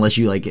send it unless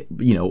you like,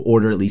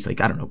 order at least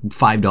like, I don't know,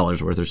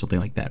 $5 worth or something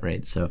like that,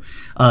 right? So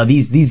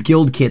these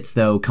guild kits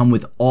though come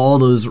with all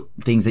those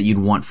things that you'd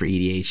want for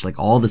EDH, like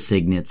all the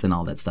signets and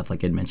all that stuff,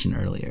 like I'd mentioned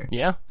earlier.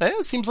 Yeah,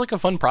 it seems like a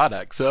fun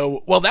product.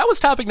 So, well, that was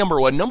topic number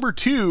 1. Number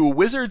 2,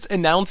 Wizards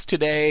announced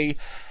today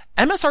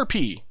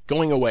MSRP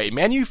going away,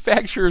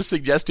 manufacturer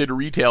suggested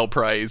retail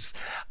price.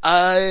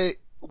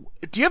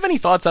 Do you have any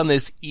thoughts on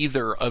this,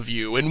 either of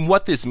you, and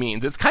what this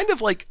means? It's kind of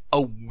like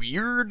a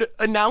weird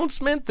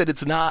announcement that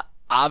it's not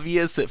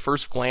obvious at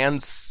first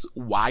glance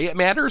why it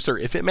matters or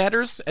if it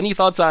matters. Any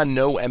thoughts on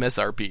no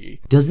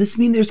MSRP? Does this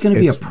mean there's going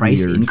to be a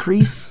price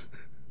increase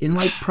in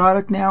like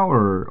product now,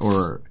 or?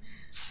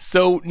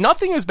 So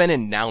nothing has been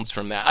announced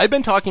from that. I've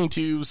been talking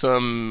to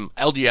some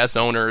LGS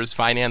owners,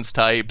 finance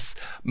types.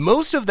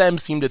 Most of them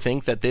seem to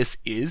think that this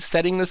is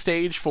setting the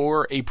stage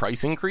for a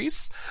price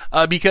increase,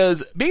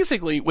 because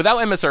basically without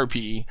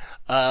MSRP,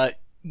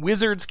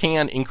 Wizards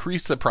can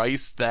increase the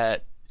price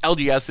that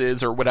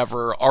LGSs or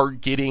whatever are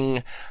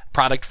getting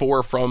product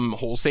for from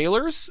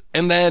wholesalers.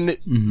 And then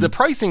the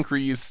price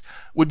increase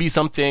would be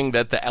something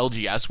that the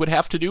LGS would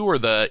have to do, or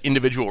the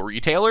individual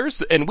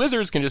retailers. And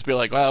Wizards can just be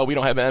like, well, we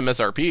don't have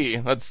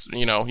MSRP. That's,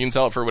 you can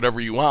sell it for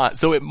whatever you want.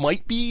 So it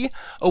might be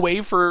a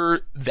way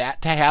for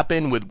that to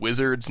happen, with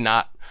Wizards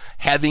not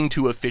having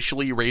to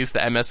officially raise the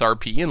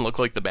MSRP and look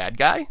like the bad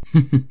guy.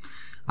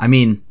 I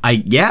mean,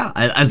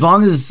 as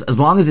long as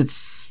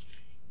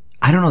it's,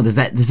 I don't know. Does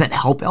that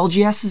help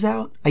LGSs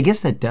out? I guess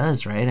that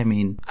does, right? I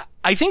mean,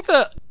 I think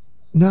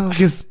no,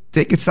 because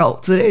they can sell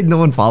today. No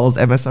one follows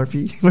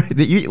MSRP.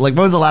 Right? Like,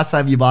 when was the last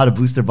time you bought a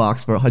booster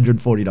box for $140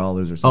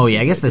 or something? Oh yeah,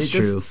 I guess that's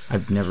true.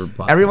 I've never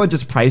bought. Everyone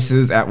just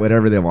prices at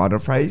whatever they want to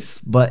price,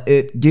 but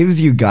it gives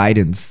you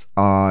guidance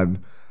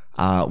on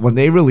when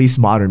they release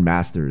Modern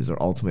Masters or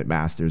Ultimate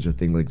Masters or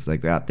things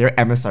like that. Their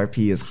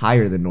MSRP is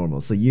higher than normal,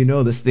 so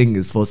this thing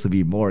is supposed to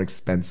be more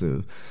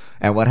expensive.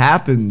 And what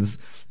happens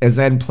is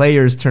then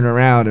players turn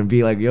around and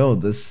be like, yo,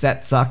 this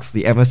set sucks.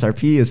 The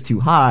MSRP is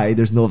too high.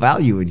 There's no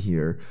value in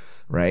here,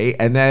 right?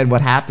 And then what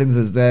happens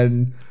is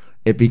then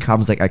it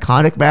becomes like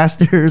Iconic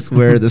Masters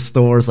where the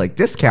stores like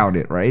discount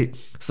it, right?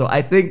 So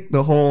I think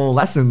the whole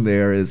lesson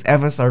there is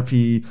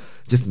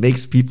MSRP just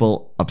makes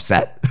people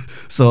upset.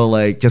 So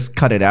like just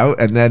cut it out,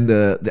 and then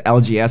the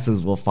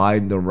LGSs will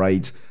find the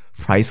right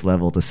price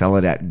level to sell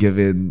it at,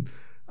 given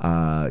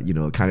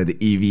kind of the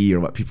EV or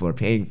what people are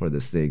paying for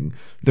this thing.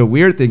 The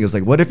weird thing is,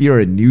 like, what if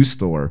you're a new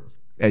store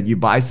and you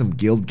buy some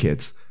guild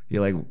kits?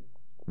 You're like,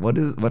 what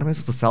am I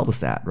supposed to sell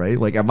this at, right?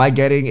 Like, am I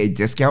getting a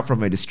discount from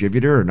my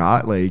distributor or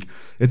not? Like,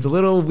 it's a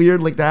little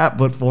weird like that,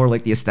 but for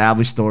like the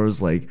established stores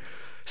like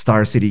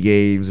Star City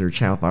Games or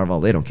Channel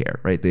Fireball, they don't care,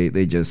 right?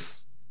 They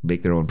just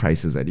make their own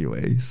prices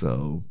anyway.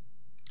 So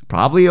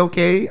probably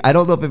okay. I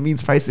don't know if it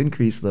means price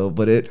increase though,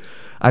 but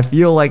I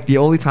feel like the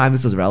only time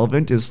this is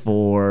relevant is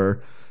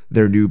for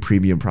their new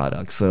premium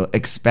products. So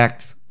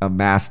expect a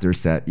master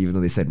set, even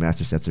though they said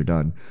master sets are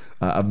done,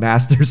 a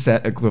master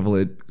set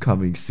equivalent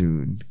coming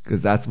soon,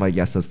 because that's my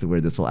guess as to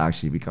where this will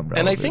actually become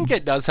relevant. And I think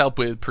it does help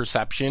with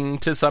perception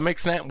to some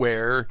extent,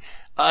 where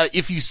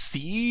if you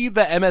see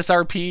the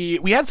MSRP,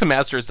 we had some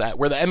master set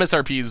where the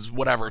MSRP is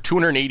whatever,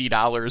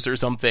 $280 or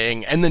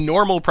something, and the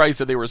normal price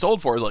that they were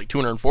sold for is like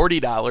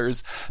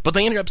 $240, but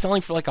they ended up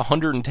selling for like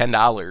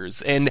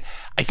 $110. And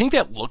I think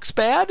that looks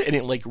bad, and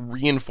it like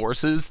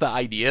reinforces the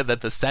idea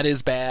that the set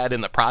is bad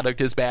and the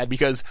product is bad,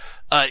 because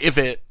if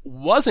it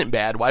wasn't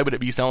bad, why would it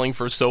be selling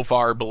for so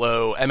far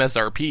below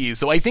MSRP?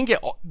 So I think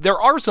there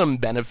are some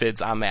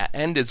benefits on that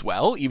end as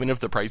well, even if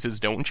the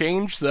prices don't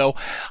change. So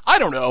I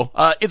don't know.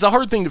 It's a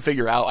hard thing to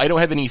figure out. I don't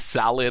have any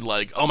solid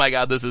like, oh my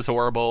god, this is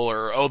horrible,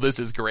 or oh, this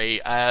is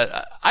great.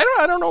 I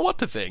don't know what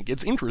to think.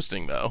 It's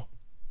interesting though.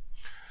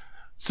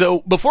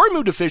 So before I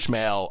move to fish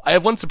mail, I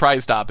have one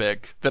surprise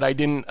topic that I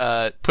didn't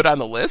put on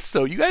the list.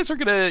 So you guys are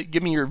going to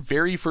give me your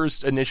very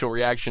first initial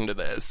reaction to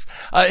this.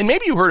 And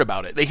maybe you heard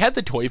about it. They had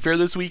the Toy Fair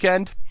this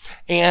weekend,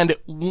 and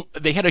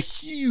they had a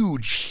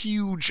huge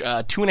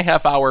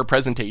 2.5 hour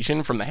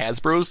presentation from the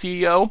Hasbro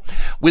CEO,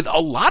 with a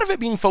lot of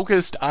it being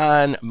focused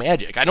on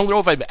Magic. I don't know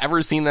if I've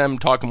ever seen them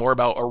talk more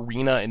about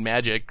Arena and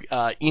Magic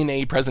in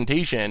a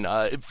presentation,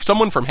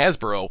 someone from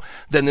Hasbro,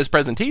 than this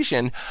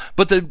presentation.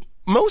 But the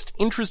most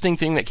interesting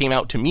thing that came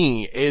out to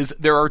me is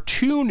there are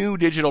 2 new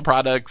digital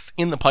products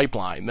in the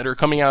pipeline that are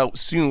coming out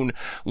soon.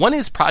 One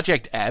is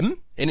Project M,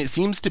 and it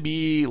seems to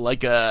be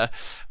like some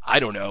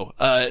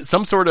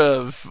sort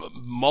of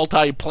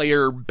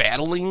multiplayer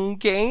battling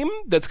game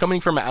that's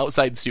coming from an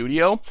outside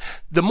studio.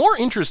 The more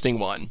interesting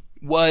one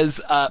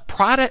was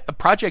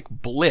Project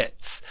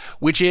Blitz,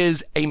 which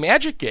is a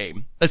Magic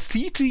game, a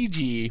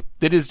CTG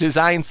that is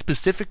designed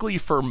specifically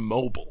for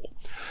mobile.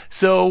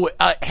 So,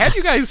 have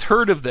you guys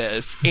heard of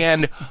this?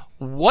 And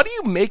what do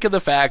you make of the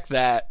fact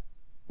that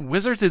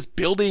Wizards is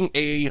building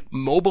a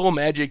mobile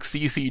Magic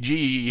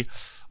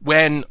CCG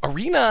when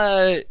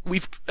Arena,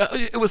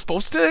 it was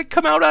supposed to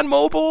come out on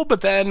mobile,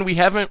 but then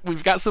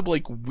we've got some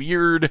like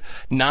weird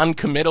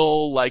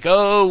non-committal, like,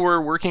 oh,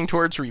 we're working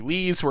towards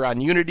release, we're on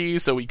Unity,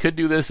 so we could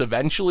do this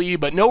eventually,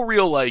 but no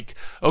real like,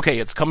 okay,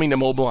 it's coming to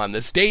mobile on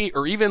this date,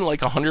 or even like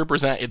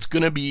 100% it's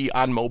gonna be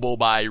on mobile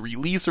by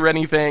release or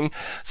anything.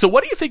 So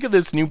what do you think of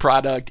this new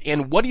product,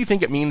 and what do you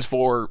think it means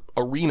for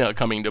Arena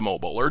coming to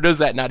mobile, or does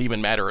that not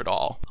even matter at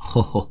all?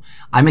 Oh,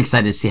 I'm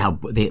excited to see how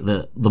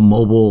the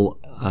mobile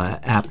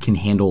app can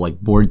handle like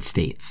board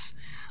states,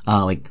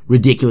 like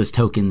ridiculous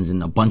tokens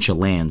and a bunch of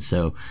land.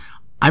 So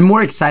I'm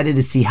more excited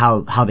to see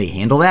how they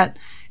handle that.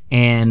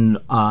 And,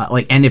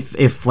 and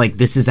if like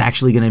this is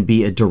actually going to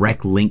be a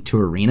direct link to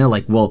Arena,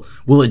 like, will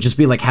it just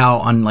be like how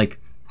on like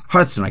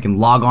Hearthstone, I can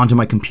log onto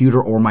my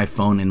computer or my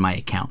phone in my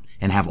account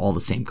and have all the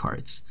same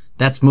cards?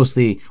 That's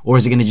mostly, or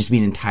is it going to just be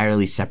an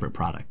entirely separate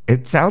product?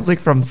 It sounds like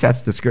from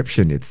Seth's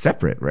description, it's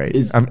separate, right?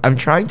 I'm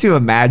trying to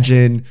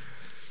imagine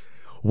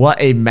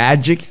what a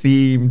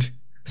Magic-themed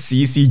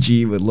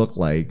CCG would look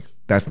like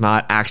that's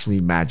not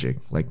actually Magic,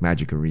 like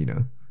Magic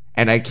Arena.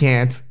 And I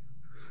can't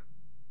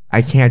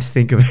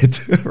think of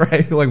it,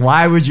 right? Like,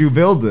 why would you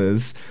build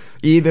this?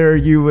 Either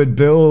you would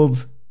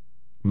build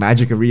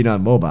Magic Arena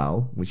on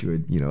mobile, which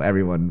would,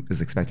 everyone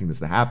is expecting this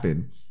to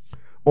happen,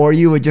 or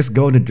you would just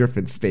go in a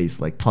different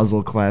space, like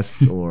Puzzle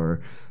Quest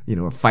or,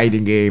 a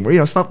fighting game,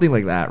 or, something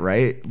like that,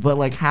 right? But,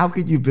 like, how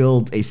could you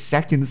build a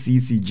second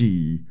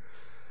CCG?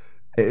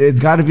 It's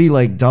got to be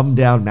like dumbed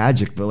down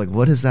Magic, but like,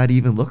 what does that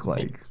even look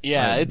like?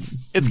 Yeah,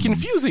 it's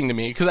confusing to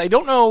me because I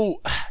don't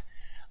know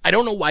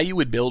why you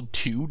would build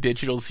 2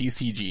 digital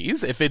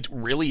CCGs if it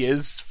really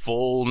is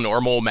full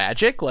normal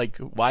Magic. Like,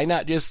 why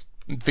not just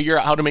figure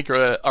out how to make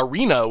a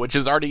Arena, which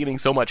is already getting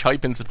so much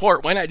hype and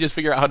support? Why not just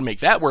figure out how to make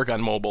that work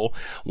on mobile?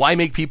 Why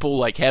make people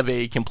like have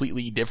a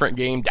completely different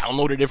game,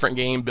 download a different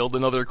game, build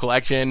another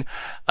collection?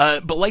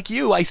 But like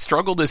you, I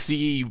struggle to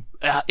see,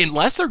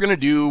 unless they're going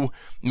to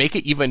make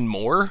it even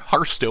more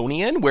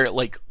Hearthstonean, where it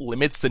like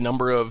limits the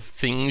number of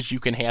things you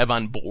can have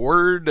on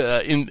board,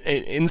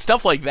 in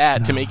stuff like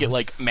that, to make it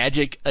like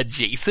Magic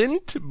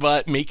adjacent,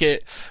 but make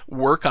it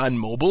work on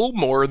mobile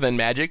more than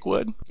Magic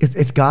would.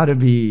 It's got to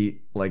be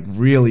like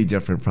really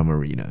different from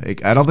Arena.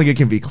 I don't think it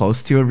can be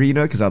close to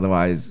Arena, because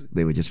otherwise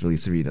they would just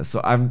release Arena.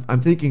 So I'm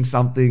thinking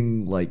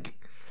something like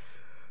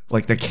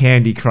the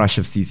Candy Crush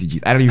of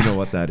CCGs. I don't even know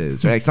what that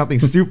is, right? Like something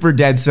super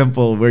dead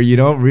simple where you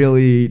don't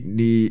really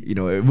need,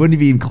 it wouldn't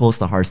be even close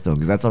to Hearthstone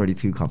because that's already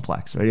too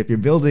complex, right? If you're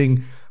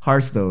building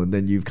Hearthstone,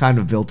 then you've kind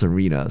of built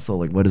Arena. So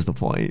like, what is the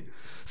point?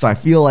 So I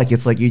feel like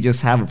it's like you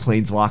just have a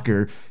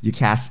Planeswalker, you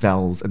cast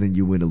spells, and then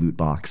you win a loot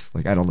box.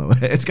 Like, I don't know.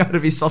 It's got to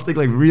be something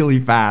like really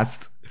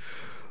fast.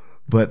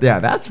 But yeah,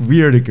 that's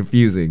weird and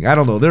confusing. I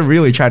don't know. They're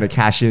really trying to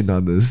cash in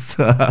on this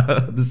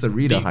this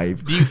Arena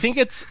hype. Do you think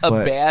it's a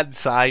bad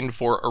sign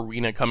for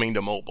Arena coming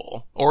to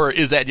mobile? Or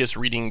is that just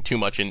reading too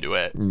much into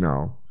it?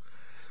 No.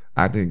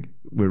 I think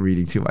we're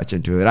reading too much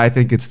into it. I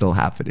think it's still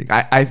happening.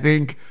 I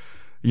think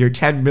your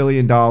 $10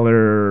 million,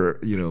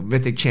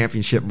 Mythic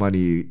Championship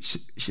money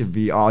should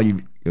be all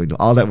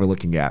all that we're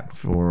looking at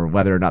for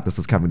whether or not this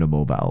is coming to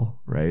mobile,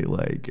 right?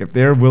 Like, if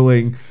they're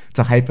willing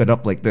to hype it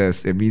up like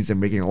this, it means they're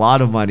making a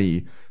lot of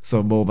money.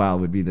 So mobile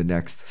would be the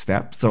next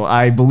step. So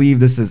I believe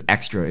this is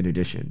extra in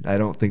addition. I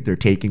don't think they're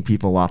taking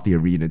people off the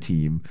Arena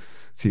team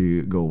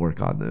to go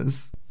work on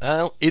this.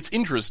 It's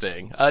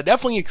interesting.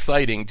 Definitely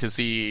exciting to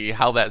see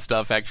how that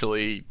stuff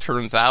actually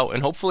turns out.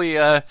 And hopefully,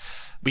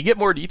 we get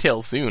more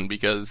details soon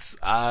because,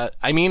 I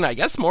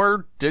guess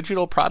more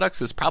digital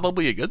products is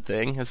probably a good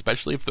thing,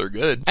 especially if they're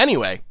good.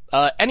 Anyway,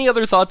 any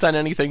other thoughts on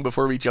anything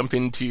before we jump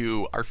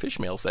into our fish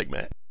mail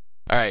segment?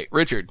 All right,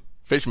 Richard,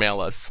 fish mail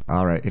us.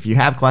 All right. If you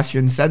have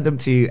questions, send them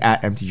to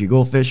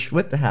 @MTGGoldfish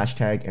with the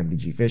hashtag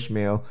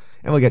MTGFishmail,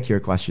 and we'll get to your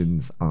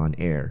questions on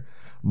air.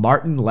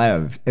 Martin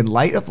Lev, in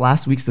light of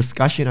last week's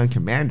discussion on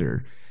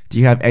Commander, do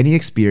you have any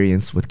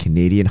experience with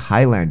Canadian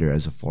Highlander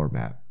as a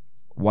format?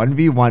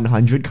 1v1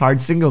 100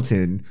 card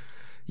singleton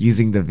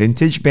using the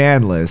vintage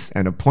ban list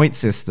and a point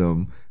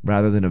system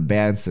rather than a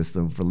ban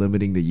system for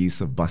limiting the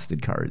use of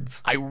busted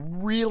cards. I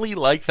really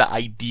like the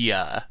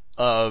idea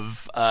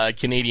of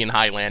Canadian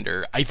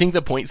Highlander. I think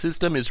the point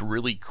system is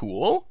really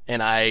cool,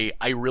 and I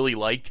really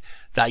like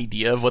the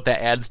idea of what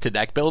that adds to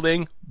deck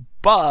building,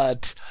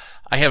 but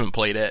I haven't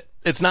played it.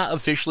 It's not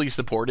officially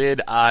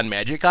supported on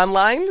Magic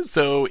Online,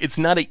 so it's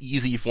not an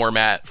easy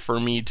format for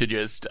me to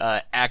just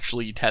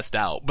actually test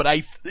out. But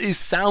it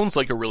sounds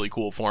like a really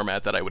cool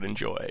format that I would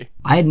enjoy.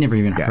 I had never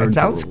even heard It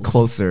sounds the rules.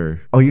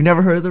 closer. Oh, you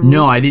never heard of the rules?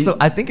 No, I didn't. So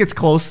I think it's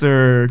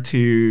closer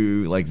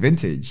to like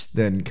Vintage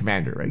than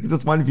Commander, right? Because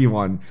it's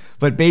 1v1.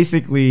 But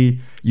basically,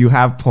 you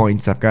have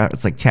points.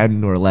 It's like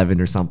 10 or 11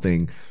 or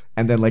something.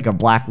 And then like a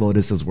Black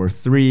Lotus is worth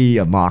 3,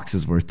 a Mox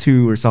is worth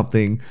 2 or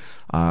something.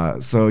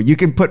 So you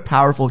can put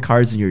powerful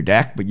cards in your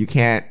deck, but you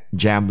can't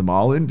jam them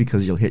all in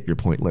because you'll hit your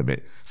point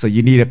limit. So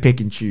you need to pick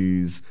and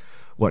choose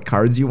what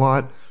cards you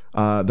want.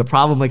 The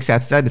problem, like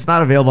Seth said, it's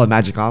not available on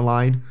Magic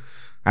Online.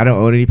 I don't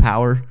own any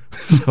Power,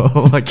 so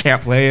I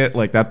can't play it.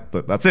 Like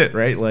that's it,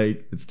 right?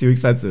 Like it's too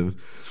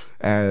expensive,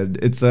 and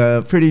it's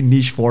a pretty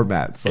niche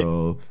format.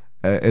 So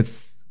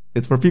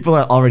it's for people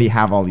that already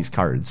have all these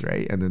cards,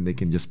 right? And then they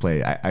can just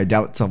play. I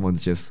doubt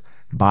someone's just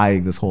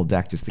buying this whole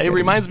deck just to It get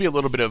reminds me a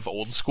little bit of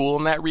Old School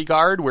in that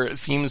regard, where it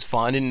seems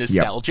fun and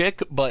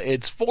nostalgic, but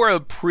it's for a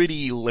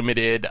pretty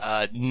limited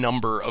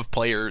number of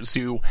players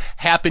who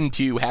happen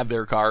to have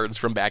their cards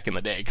from back in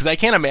the day. Because I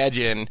can't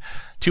imagine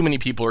too many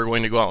people are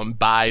going to go out and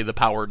buy the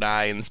Power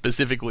 9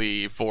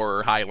 specifically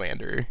for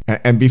Highlander.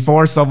 And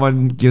before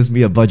someone gives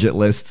me a budget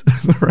list,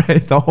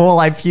 right, the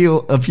whole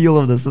appeal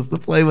of this is to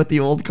play with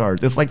the old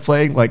cards. It's like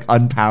playing like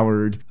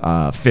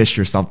unpowered fish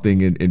or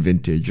something in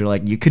Vintage. You're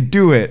like, you could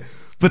do it,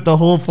 but the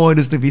whole point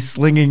is to be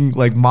slinging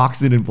like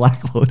Moxen and Black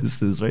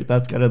Lotuses, right?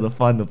 That's kind of the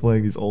fun of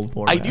playing these old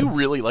formats. I do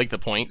really like the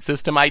point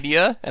system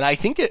idea, and I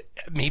think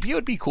maybe it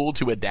would be cool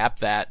to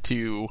adapt that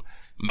to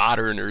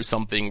Modern or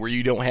something where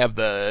you don't have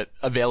the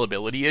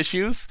availability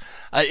issues.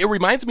 It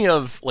reminds me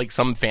of like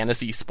some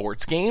fantasy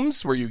sports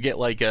games where you get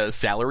like a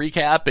salary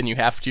cap and you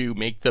have to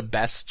make the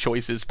best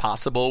choices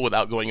possible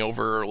without going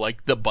over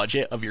like the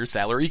budget of your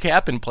salary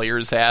cap, and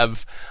players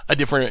have a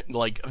different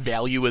like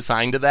value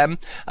assigned to them.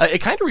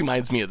 It kind of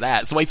reminds me of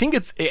that. So I think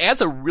it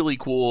adds a really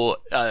cool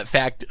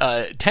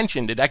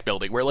tension to deck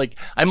building where like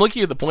I'm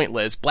looking at the point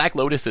list. Black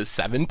Lotus is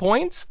 7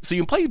 points, so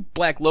you can play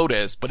Black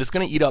Lotus, but it's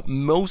going to eat up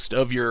most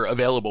of your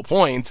available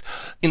points.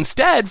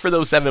 Instead, for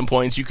those 7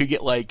 points, you could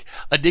get like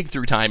a Dig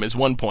Through Time is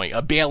 1 point,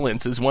 a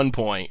Balance is 1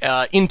 point,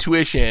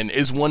 Intuition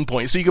is 1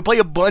 point. So you could play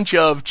a bunch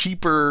of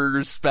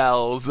cheaper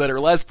spells that are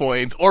less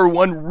points, or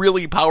one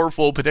really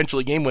powerful,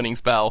 potentially game-winning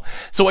spell.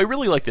 So I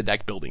really like the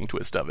deck building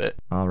twist of it.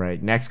 All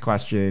right, next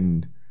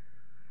question.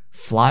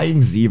 Flying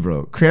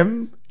Zebra.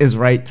 Krim is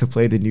right to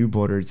play the new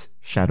Border's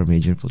Shadow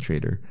Mage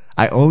Infiltrator.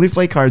 I only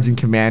play cards in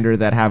Commander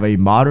that have a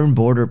modern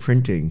border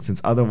printing,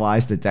 since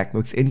otherwise the deck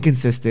looks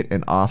inconsistent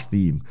and off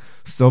theme.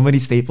 So many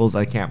staples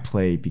I can't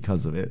play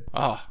because of it.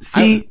 Oh,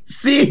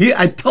 See,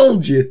 I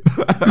told you.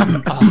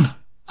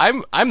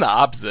 I'm the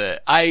opposite.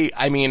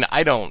 I mean,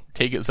 I don't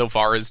take it so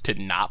far as to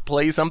not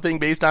play something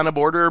based on a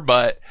border,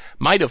 but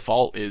my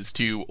default is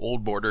to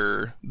old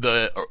border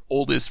the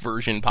oldest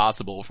version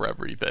possible for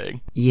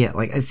everything. Yeah,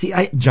 like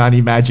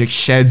Johnny Magic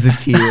sheds a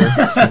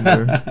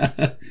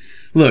tear.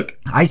 Look,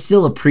 I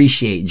still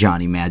appreciate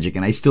Johnny Magic,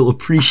 and I still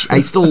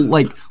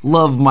like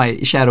love my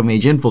Shadow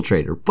Mage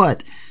Infiltrator.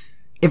 But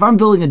if I'm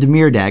building a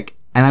Dimir deck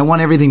and I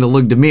want everything to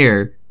look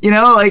Dimir,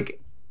 like,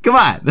 come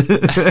on,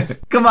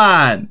 come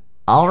on.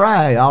 All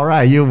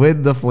right. You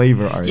win the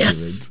flavor argument.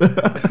 Yes.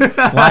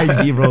 Flying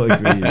Zero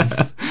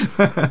agrees.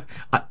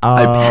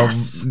 I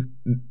pass.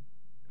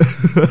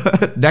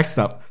 Next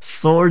up,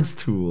 Swords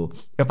Tool.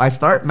 If I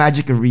start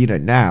Magic Arena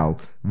now,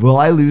 will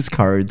I lose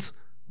cards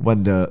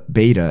when the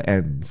beta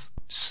ends?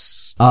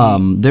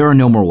 There are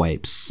no more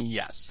wipes.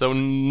 Yes, so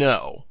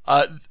no.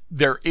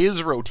 There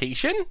is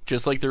rotation,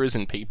 just like there is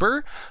in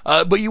Paper,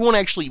 but you won't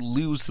actually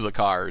lose the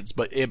cards,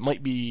 but it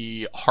might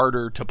be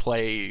harder to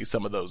play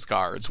some of those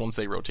cards once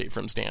they rotate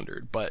from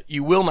Standard, but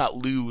you will not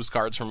lose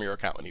cards from your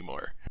account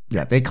anymore.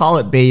 Yeah, they call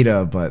it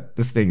beta, but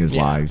this thing is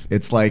live.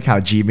 It's like how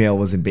Gmail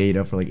was in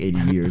beta for like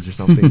 80 years or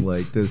something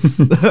like this.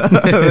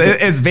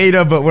 It's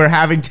beta, but we're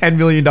having $10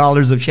 million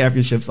of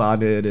championships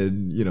on it,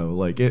 and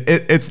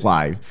it's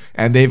live.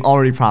 And they've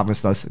already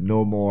promised us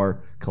no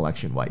more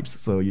collection wipes,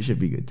 so you should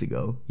be good to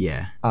go.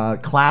 Yeah.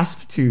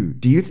 Clasp 2.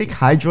 Do you think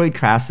Hydroid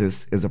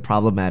Crassus is a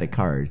problematic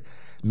card?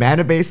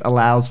 Mana base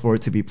allows for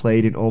it to be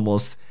played in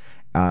almost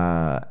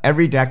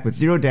every deck with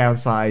zero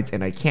downsides,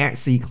 and I can't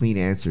see clean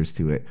answers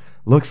to it.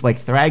 Looks like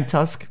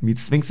Thragtusk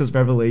meets Sphinx's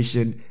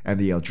Revelation and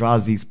the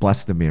Eldrazi's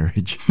Bless the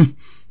Marriage.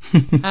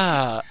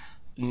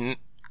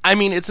 I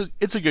mean,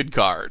 it's a good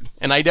card,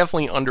 and I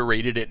definitely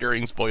underrated it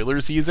during spoiler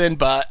season,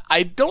 but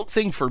I don't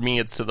think for me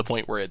it's to the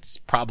point where it's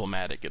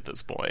problematic at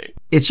this point.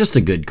 It's just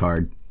a good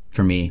card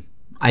for me.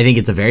 I think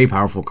it's a very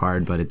powerful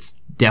card, but it's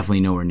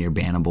definitely nowhere near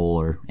bannable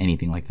or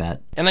anything like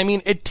that. And I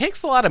mean, it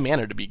takes a lot of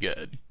mana to be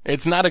good.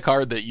 It's not a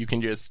card that you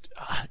can just,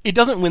 it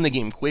doesn't win the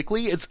game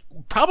quickly. It's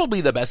probably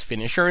the best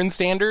finisher in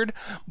Standard,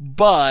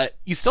 but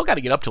you still got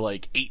to get up to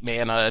like 8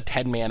 mana,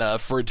 10 mana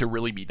for it to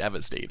really be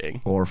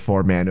devastating. Or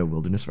 4 mana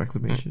Wilderness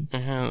Reclamation.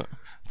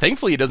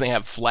 Thankfully, it doesn't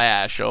have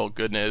flash. Oh,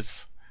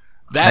 goodness.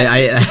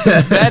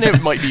 Then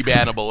it might be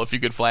bannable if you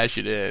could flash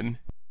it in.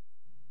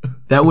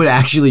 That would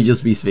actually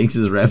just be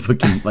Sphinx's rev but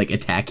can like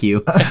attack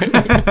you.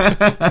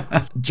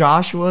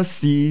 Joshua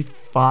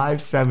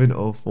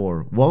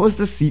C5704. What was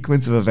the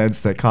sequence of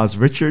events that caused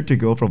Richard to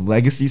go from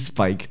Legacy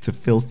Spike to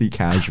Filthy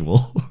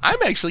Casual?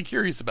 I'm actually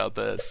curious about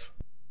this.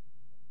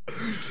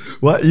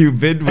 What?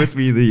 You've been with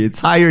me the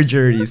entire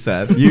journey,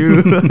 Seth.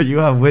 You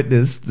have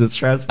witnessed this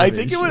transformation. I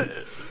think it was.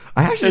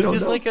 It's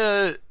just like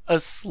a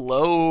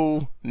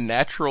slow,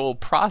 natural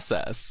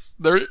process.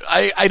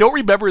 I don't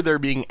remember there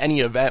being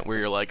any event where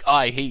you're like, oh,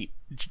 I hate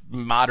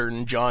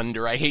Modern Jund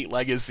or I hate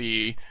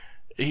Legacy.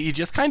 He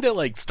just kind of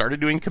like started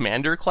doing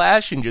Commander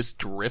Clash and just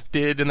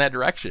drifted in that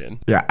direction.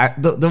 Yeah,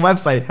 the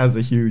website has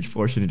a huge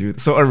portion to do with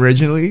it. So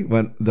originally,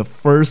 when the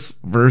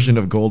first version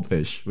of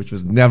Goldfish, which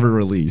was never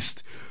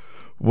released,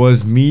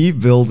 was me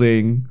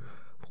building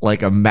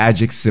like a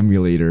Magic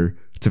simulator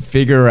to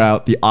figure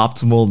out the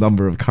optimal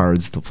number of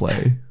cards to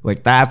play.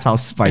 Like, that's how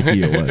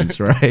spiky it was,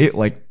 right?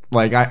 Like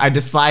I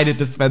decided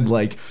to spend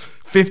like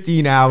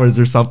 15 hours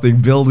or something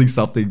building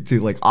something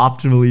to like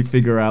optimally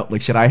figure out,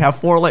 like, should I have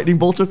 4 lightning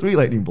bolts or 3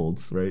 lightning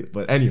bolts, right?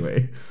 But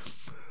anyway,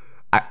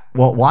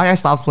 why I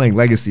stopped playing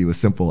Legacy was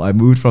simple. I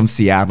moved from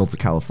Seattle to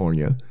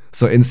California.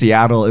 So in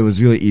Seattle, it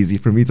was really easy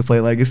for me to play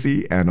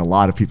Legacy, and a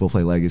lot of people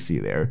play Legacy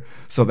there.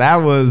 So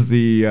that was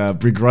the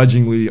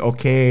begrudgingly,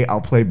 okay,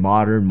 I'll play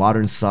Modern.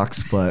 Modern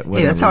sucks, but whatever.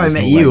 Hey, that's how I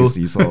met you.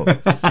 Legacy, so.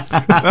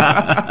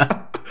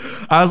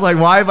 I was like,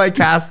 why am I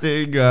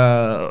casting,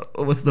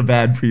 what's the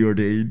bad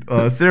preordained?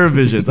 Serum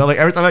Visions. I'm like,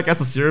 every time I cast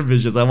a Serum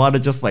Visions, I want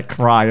to just like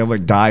cry. I'm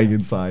like dying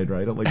inside,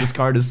 right? I'm like, this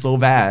card is so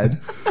bad.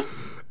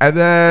 And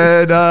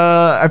then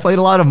I played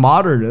a lot of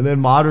Modern, and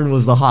then Modern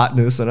was the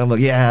hotness, and I'm like,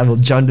 yeah, we'll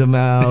Jund him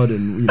out,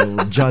 and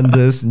Jund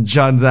this and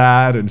Jund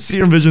that, and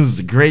Serum Visions is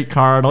a great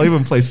card. I'll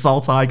even play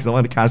Sultai because I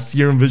want to cast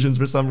Serum Visions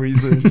for some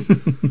reason.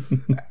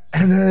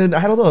 And then,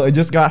 I don't know, it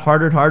just got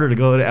harder and harder to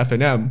go to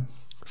FNM.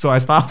 So I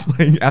stopped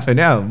playing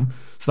FNM,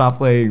 stopped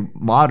playing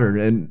Modern,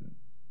 and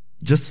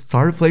just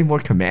started playing more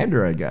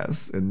Commander, I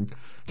guess. And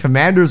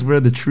Commander's where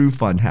the true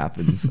fun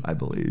happens, I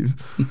believe.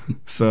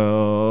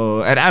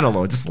 So, and I don't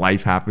know, just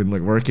life happened,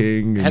 like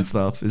working and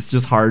stuff. It's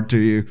just hard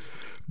to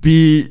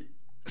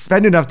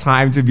spend enough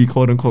time to be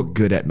quote unquote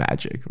good at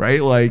Magic,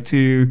 right? Like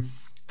to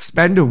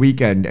spend a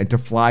weekend and to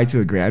fly to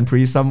a Grand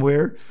Prix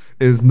somewhere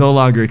is no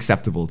longer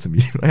acceptable to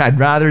me. I'd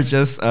rather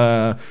just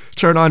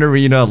turn on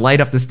Arena, light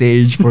up the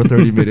stage for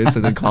 30 minutes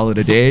and then call it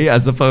a day,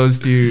 as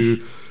opposed to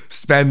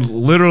spend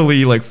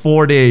literally like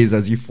 4 days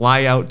as you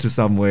fly out to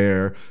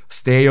somewhere,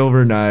 stay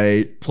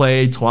overnight,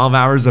 play 12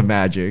 hours of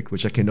Magic,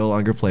 which I can no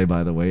longer play,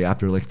 by the way.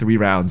 After like 3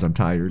 rounds, I'm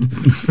tired,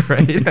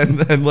 right? And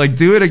then like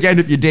do it again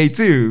if you day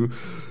 2,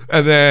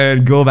 and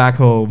then go back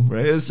home,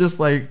 right? It's just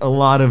like a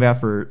lot of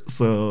effort.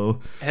 So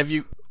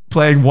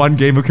playing one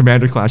game of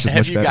Commander Clash is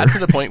much better. Have you got to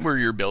the point where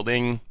you're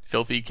building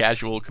Filthy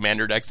Casual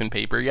Commander decks in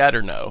paper yet,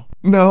 or no?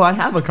 No, I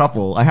have a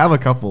couple,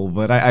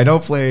 but I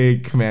don't play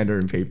Commander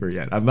in paper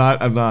yet. I'm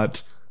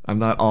not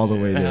all the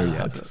way there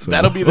yet. So.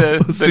 That'll be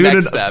the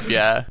next step,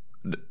 yeah.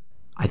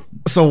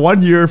 So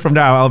 1 year from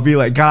now, I'll be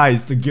like,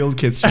 guys, the guild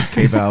kits just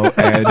came out,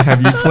 and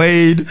have you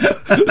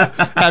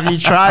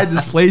tried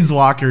this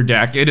Planeswalker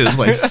deck? It is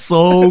like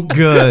so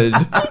good.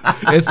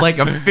 It's like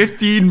a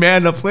 15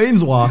 mana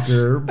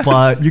Planeswalker,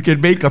 but you can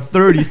make a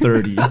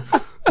 30/30,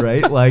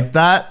 right? Like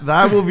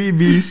that will be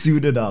me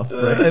soon enough,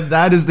 right? And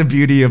that is the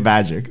beauty of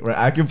Magic, right?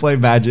 I can play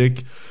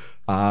Magic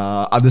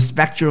on the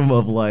spectrum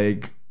of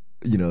like,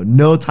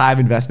 no time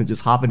investment,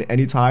 just hop in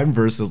any time,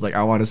 versus like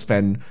I want to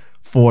spend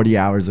 40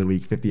 hours a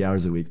week, 50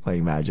 hours a week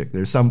playing Magic.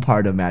 There's some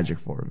part of Magic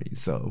for me.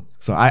 So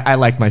I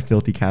like my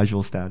Filthy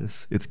Casual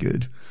status. It's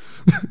good.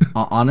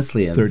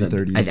 Honestly,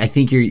 30/30s. I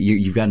think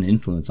you've got an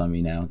influence on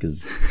me now,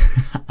 because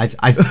I've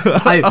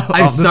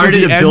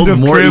started to build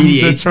more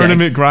EDH the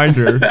tournament decks.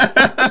 Grinder.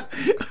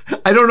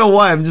 I don't know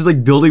why. I'm just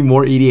like building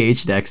more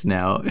EDH decks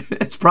now.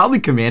 It's probably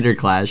Commander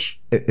Clash.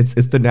 It's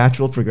the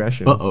natural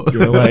progression. Uh-oh.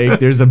 You're like,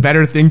 there's a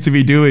better thing to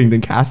be doing than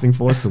casting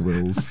Force of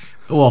Wills.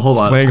 Well, hold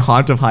on. Playing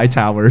Haunt of High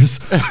Towers.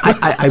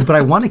 But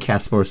I want to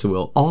cast Force of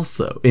Will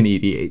also in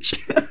EDH.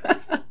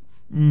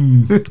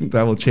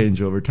 That will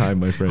change over time,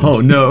 my friend.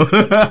 Oh no.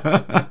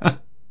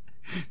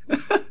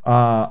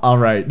 All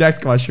right. Next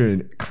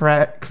question.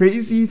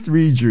 Crazy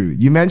 3 Drew.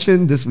 You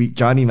mentioned this week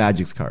Johnny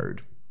Magic's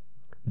card.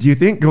 Do you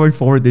think going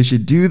forward they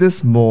should do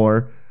this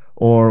more,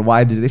 or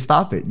why did they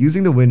stop it?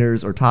 Using the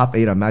winners or top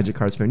 8 on Magic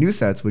cards for new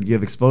sets would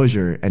give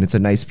exposure, and it's a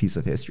nice piece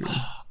of history.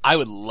 I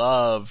would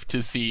love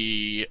to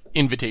see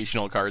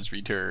invitational cards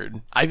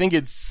return. I think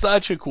it's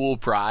such a cool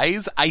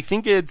prize. I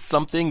think it's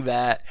something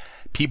that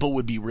people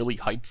would be really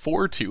hyped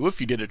for too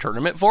if you did a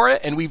tournament for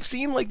it. And we've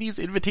seen like these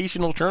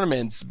invitational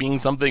tournaments being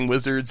something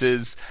Wizards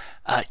is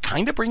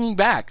kind of bringing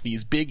back,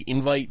 these big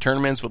invite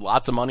tournaments with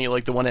lots of money,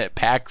 like the one at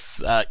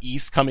PAX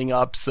East coming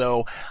up.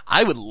 So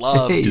I would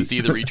love to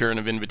see the return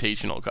of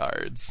invitational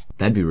cards.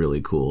 That'd be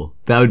really cool.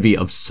 That would be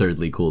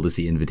absurdly cool to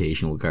see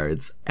invitational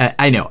cards.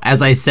 I know,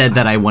 as I said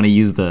that I want to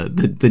use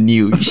the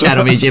new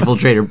Shadow Mage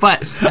Infiltrator,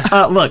 but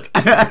look,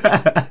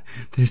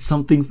 there's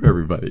something for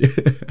everybody.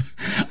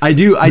 I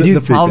do.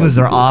 The problem is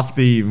they're off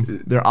theme.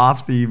 They're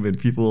off theme, and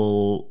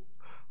people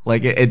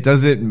like it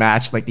doesn't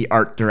match like the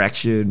art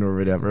direction or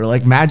whatever.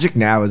 Like Magic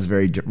now is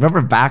very.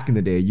 Remember back in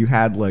the day, you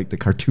had like the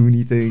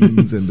cartoony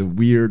things and the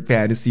weird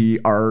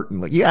fantasy art,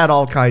 and like you had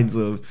all kinds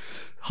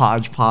of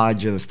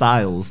hodgepodge of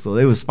styles, so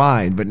it was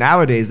fine. But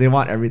nowadays they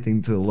want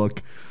everything to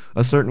look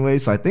a certain way,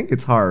 so I think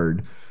it's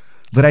hard.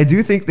 But I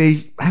do think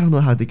I don't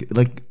know how they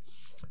like.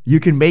 You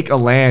can make a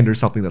land or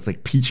something that's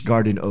like Peach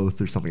Garden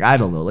Oath or something. I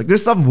don't know. Like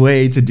there's some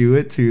way to do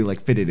it to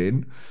like fit it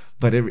in,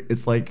 but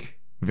it's like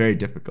very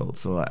difficult.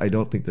 So I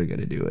don't think they're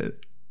gonna do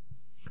it.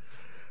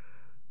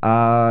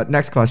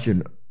 Next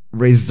question,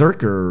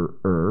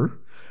 Razerker.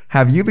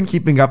 Have you been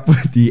keeping up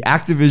with the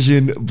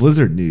Activision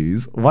Blizzard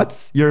news?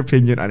 What's your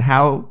opinion on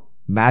how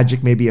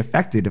Magic may be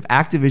affected if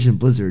Activision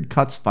Blizzard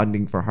cuts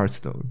funding for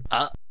Hearthstone?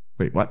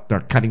 Wait, what? They're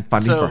cutting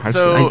funding for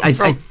Hearthstone? I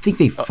think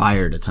they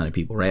fired a ton of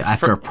people, right?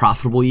 After a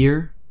profitable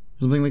year?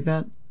 Something like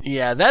that?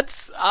 Yeah,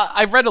 that's,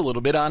 I've read a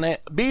little bit on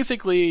it.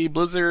 Basically,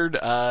 Blizzard,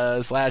 /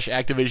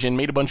 Activision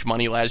made a bunch of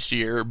money last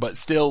year, but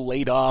still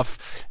laid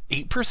off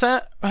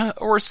 8%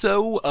 or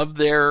so of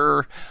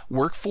their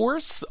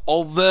workforce.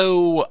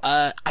 Although,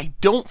 I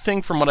don't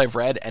think from what I've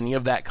read, any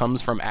of that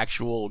comes from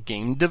actual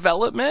game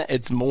development.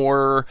 It's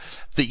more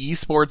the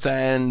esports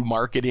end,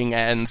 marketing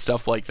end,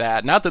 stuff like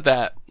that. Not that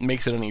that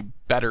makes it any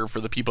better for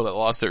the people that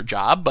lost their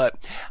job,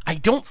 but I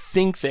don't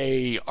think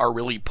they are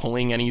really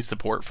pulling any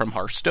support from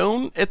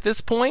Hearthstone at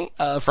this point,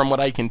 from what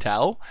I can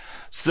tell.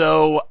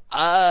 So,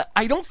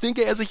 I don't think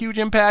it has a huge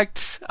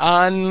impact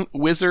on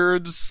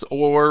Wizards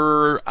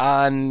or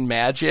on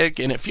Magic,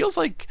 and it feels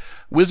like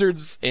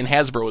Wizards and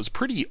Hasbro is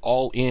pretty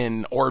all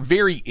in or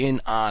very in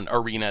on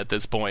Arena at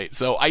this point.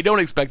 So I don't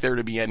expect there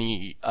to be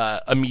any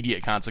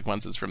immediate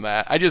consequences from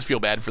that. I just feel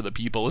bad for the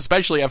people,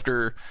 especially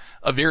after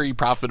a very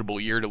profitable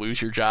year to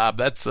lose your job.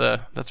 That's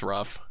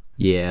rough.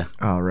 Yeah.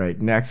 All right.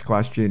 Next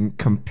question.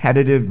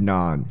 Competitive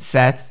non.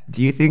 Seth,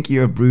 do you think you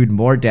have brewed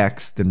more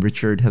decks than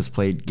Richard has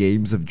played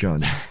games of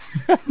Jund?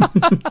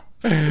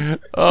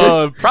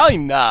 Probably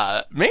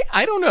not.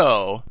 I don't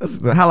know.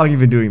 How long have you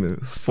been doing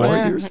this? 4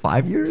 years?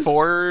 5 years?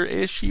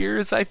 4-ish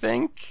years, I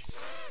think.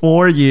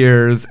 4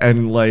 years,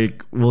 and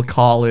like we'll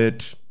call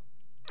it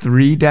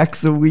 3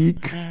 decks a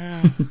week,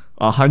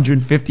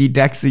 150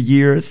 decks a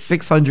year,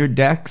 600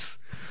 decks.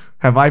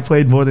 Have I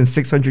played more than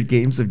 600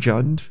 games of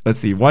Jund? Let's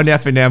see. One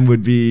F&M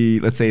would be,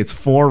 let's say it's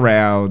 4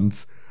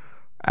 rounds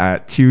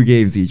at 2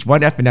 games each.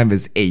 One F&M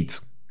is 8.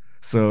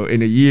 So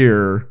in a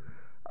year,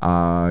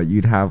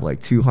 you'd have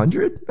like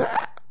 200?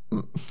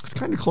 It's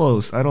kind of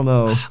close. I don't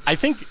know. I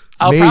think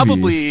I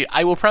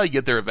will probably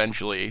get there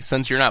eventually,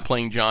 since you're not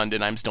playing Jund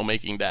and I'm still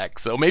making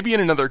decks. So maybe in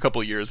another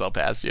couple of years I'll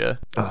pass you.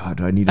 Do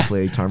I need to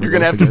play Tarmogoyf? You're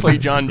going to have to play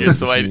Jund just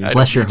so I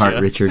Bless your heart,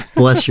 Richard.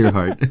 Bless your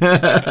heart.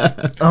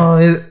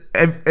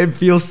 It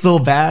feels so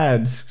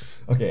bad.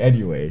 Okay,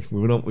 anyway,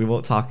 we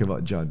won't talk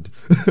about Jund.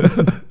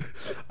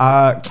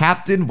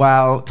 Captain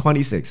WoW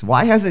 26.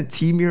 Why hasn't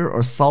Temur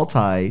or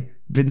Sultai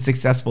been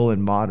successful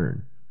in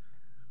Modern?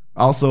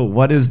 Also,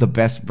 what is the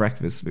best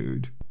breakfast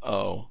food?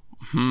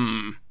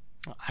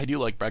 I do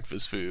like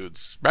breakfast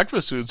foods.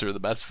 Breakfast foods are the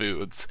best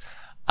foods.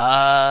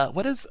 I'm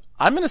going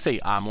to say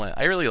omelet.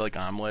 I really like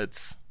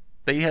omelets.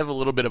 They have a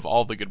little bit of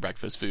all the good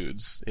breakfast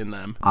foods in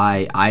them.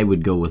 I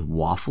would go with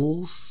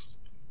waffles,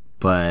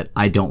 but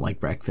I don't like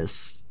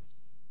breakfast.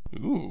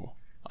 Ooh.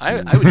 I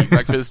would eat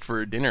breakfast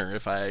for dinner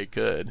if I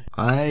could.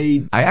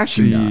 I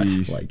actually do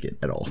not like it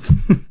at all.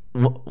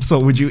 So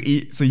would you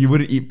eat? So you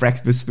wouldn't eat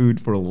breakfast food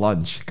for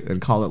lunch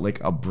and call it like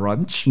a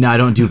brunch? No, I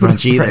don't do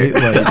brunch either. Right?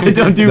 Like, I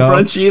don't do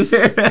brunch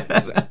either.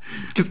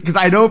 Because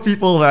I know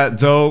people that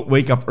don't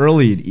wake up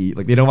early and eat.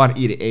 Like they don't want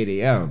to eat at 8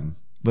 a.m.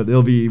 But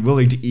they'll be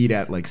willing to eat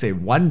at like say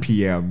 1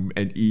 p.m.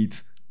 and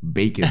eat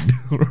bacon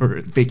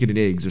or bacon and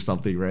eggs or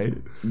something, right?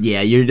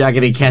 Yeah, you're not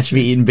gonna catch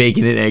me eating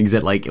bacon and eggs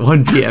at like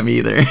 1 p.m.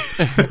 either,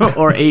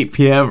 or 8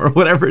 p.m. or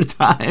whatever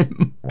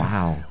time.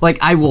 Wow. Like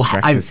I will.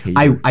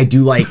 I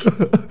do like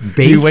bacon.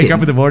 Do you wake up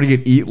in the morning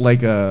and eat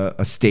like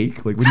a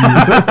steak? Like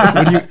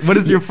what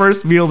does your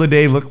first meal of the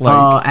day look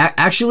like?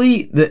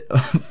 Actually, the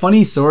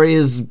funny story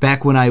is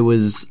back when I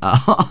was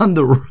on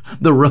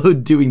the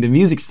road doing the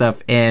music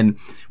stuff, and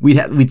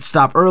we'd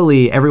stop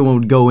early. Everyone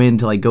would go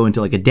into like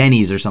a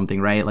Denny's or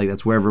something, right? Like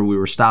that's wherever we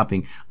were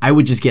stopping. I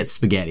would just get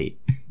spaghetti.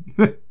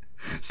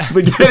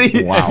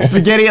 Spaghetti. Wow.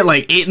 Spaghetti at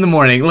like 8 in the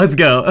morning. Let's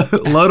go.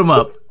 Load them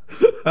up.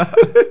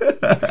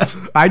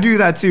 I do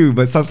that too,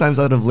 but sometimes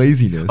out of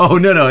laziness. Oh,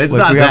 no, it's like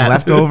not we that. have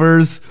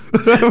leftovers.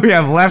 We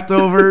have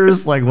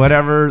leftovers, like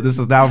whatever. This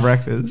is now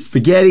breakfast.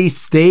 Spaghetti,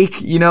 steak,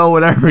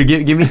 whatever.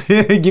 Give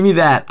me give me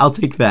that. I'll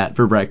take that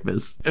for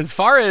breakfast. As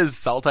far as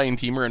Sultai and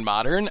Temur in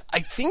Modern, I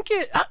think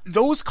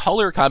those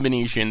color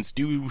combinations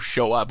do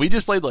show up. We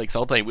just played like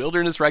Sultai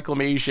Wilderness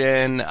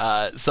Reclamation,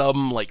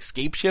 some like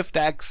Scape Shift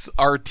decks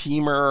are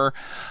Temur.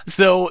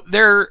 So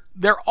there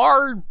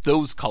are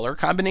those color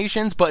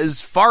combinations, but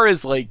as far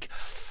as like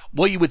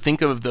what you would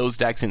think of those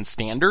decks in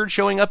Standard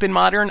showing up in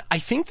Modern, I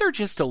think they're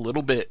just a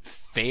little bit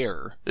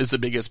fair is the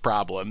biggest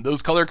problem.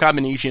 Those color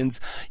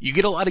combinations, you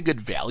get a lot of good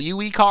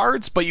value-y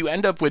cards, but you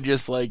end up with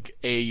just like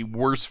a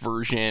worse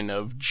version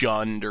of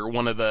Jund or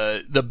one of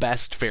the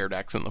best fair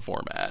decks in the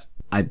format.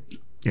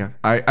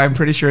 I'm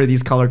pretty sure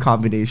these color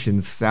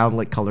combinations sound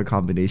like color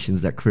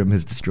combinations that Krim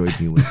has destroyed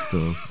me with,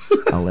 so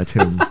I'll let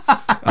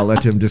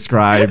him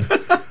describe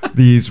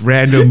these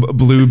random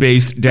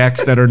blue-based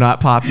decks that are not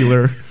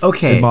popular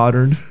in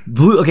Modern.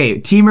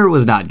 Temur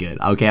was not good.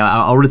 Okay,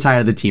 I'll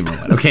retire the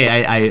Temur one.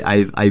 Okay,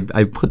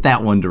 I put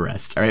that one to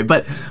rest. All right,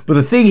 but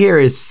the thing here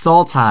is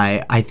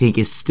Sultai, I think,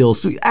 is still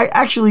sweet.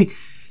 Actually,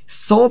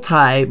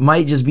 Sultai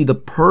might just be the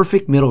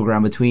perfect middle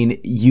ground between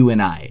you and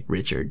I,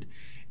 Richard.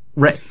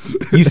 Right,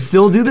 you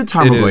still do the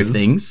Tarmogoyf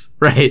things,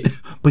 right?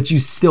 But you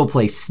still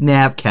play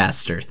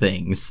Snapcaster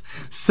things.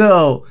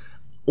 So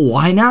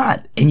why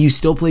not? And you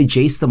still play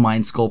Jace the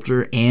Mind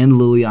Sculptor and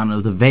Liliana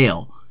of the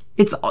Veil.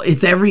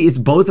 It's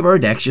both of our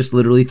decks just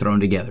literally thrown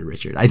together,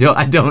 Richard. I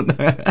don't.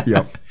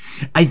 Yep.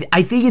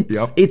 I think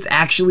it's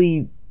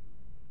actually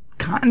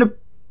kind of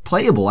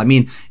playable. I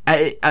mean,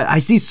 I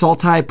see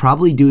Sultai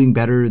probably doing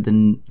better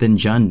than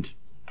Jund,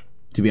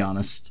 to be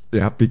honest.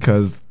 Yeah,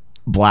 because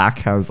Black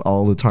has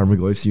all the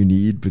Tarmogoyfs you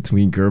need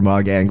between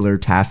Gurmag, Angler,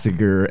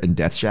 Tasigur, and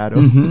Death Shadow.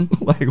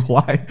 Mm-hmm. Like,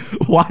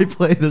 why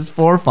play this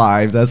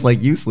 4/5 that's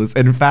like useless?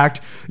 And in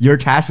fact, your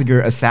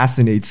Tasigur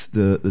assassinates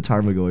the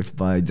Tarmogoyf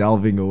by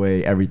delving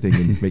away everything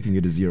and making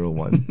it a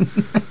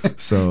 0/1.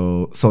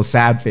 So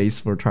sad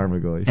face for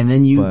Tarmogoyf. And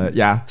then but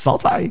yeah,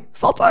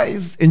 Sultai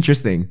is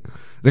interesting.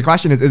 The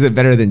question is it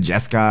better than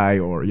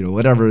Jeskai or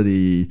whatever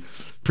the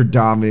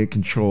predominant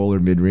control or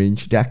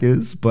mid-range deck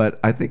is, but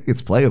I think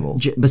it's playable.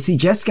 But see,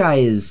 Jeskai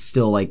is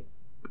still like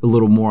a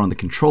little more on the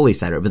control-y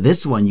side of it, but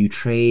this one you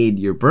trade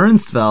your burn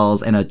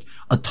spells and a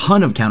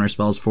ton of counter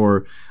spells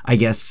for, I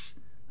guess,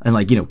 and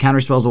like, counter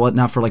spells and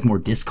whatnot for like more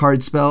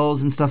discard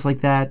spells and stuff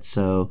like that.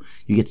 So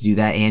you get to do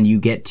that, and you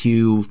get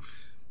to,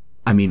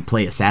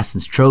 play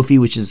Assassin's Trophy,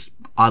 which is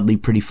oddly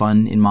pretty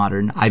fun in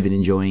Modern. I've been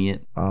enjoying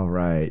it. All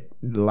right.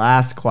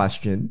 Last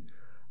question.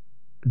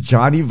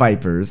 Johnny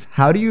Vipers,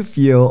 how do you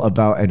feel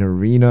about an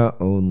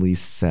arena-only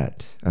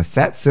set? A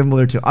set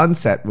similar to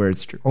Unset, where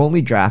it's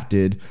only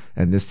drafted,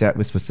 and this set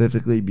would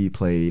specifically be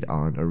played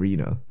on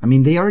Arena.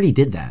 They already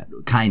did that,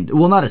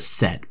 well, not a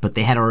set, but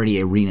they had already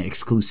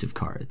Arena-exclusive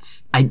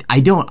cards. I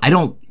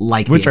don't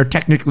like which are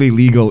technically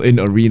legal in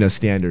Arena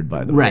Standard,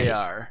 by the way. Right. They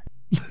are.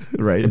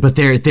 Right. But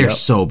they're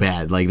so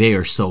bad. Like, they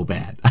are so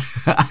bad.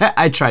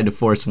 I tried to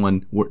force one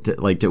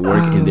to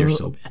work, and they're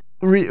so bad.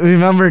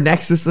 Remember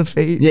Nexus of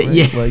Fate?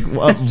 Yeah. Like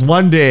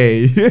one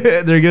day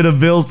they're gonna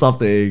build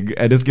something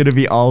and it's gonna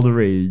be all the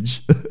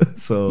rage.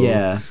 So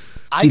yeah.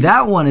 See,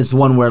 that one is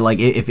one where like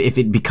if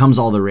it becomes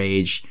all the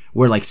rage,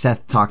 where like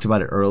Seth talked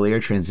about it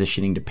earlier,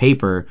 transitioning to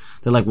paper,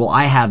 they're like, well,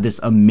 I have this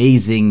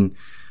amazing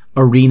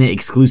Arena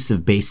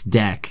exclusive based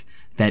deck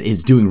that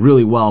is doing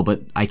really well,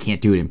 but I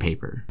can't do it in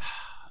paper.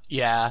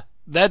 Yeah,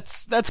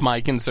 that's my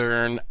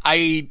concern.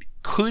 I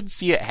could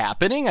see it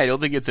happening. I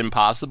don't think it's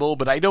impossible,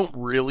 but I don't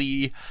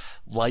really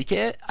like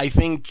it. I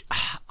think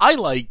I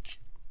like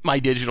my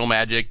digital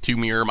Magic to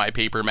mirror my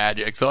paper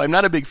Magic, so I'm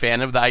not a big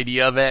fan of the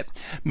idea of it.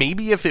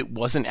 Maybe if it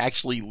wasn't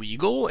actually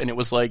legal and it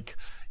was like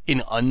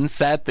an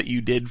unset that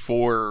you did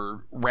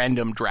for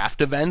random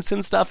draft events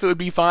and stuff, it would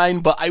be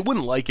fine, but I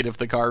wouldn't like it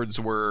if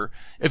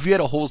if you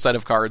had a whole set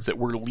of cards that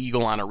were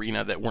legal on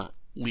Arena that weren't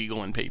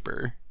legal in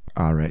paper.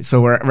 All right,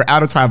 so we're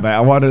out of time, but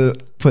I want to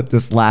put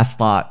this last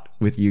thought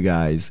with you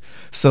guys.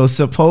 So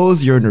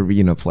suppose you're an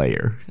Arena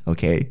player,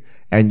 okay?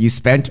 And you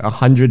spent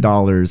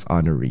 $100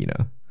 on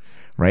Arena,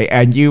 right?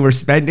 And you were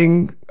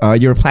planning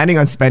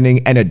on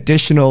spending an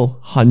additional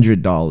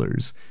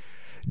 $100.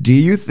 Do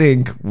you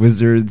think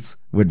Wizards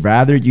would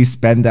rather you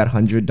spend that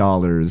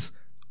 $100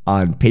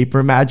 on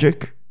paper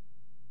Magic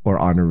or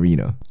on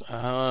Arena?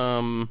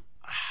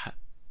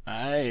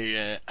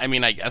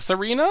 I guess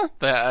Arena.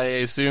 I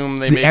assume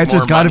they the make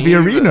answer's more money gotta be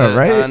Arena,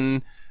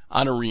 right?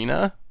 On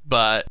Arena,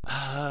 but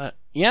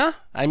yeah.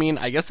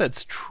 I guess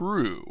that's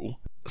true.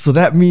 So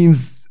that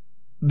means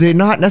they're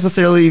not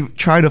necessarily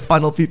trying to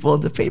funnel people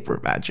into paper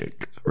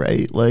Magic,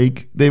 right?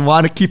 Like they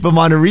want to keep them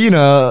on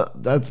Arena.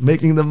 That's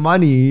making them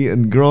money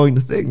and growing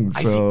the thing. So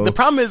I think the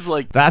problem is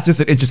like that's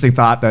just an interesting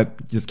thought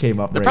that just came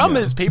up. The problem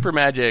is paper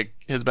Magic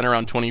has been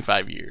around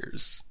 25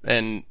 years,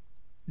 and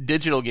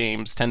digital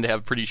games tend to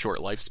have pretty short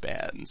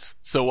lifespans.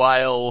 So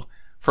while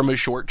from a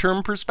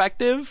short-term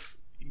perspective,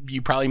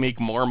 you probably make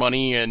more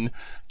money in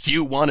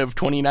Q1 of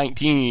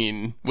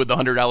 2019 with the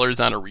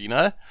 $100 on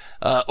Arena.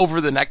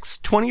 Over the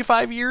next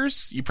 25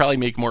 years, you probably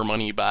make more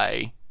money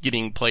by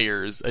getting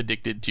players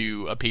addicted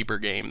to a paper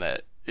game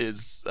that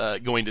is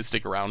going to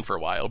stick around for a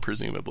while,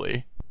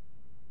 presumably.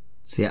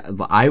 See,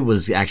 I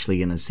was actually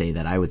going to say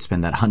that I would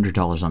spend that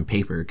 $100 on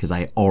paper because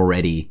I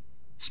already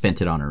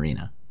spent it on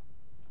Arena.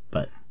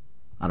 But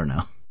I don't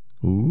know.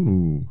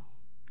 Ooh.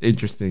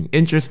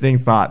 Interesting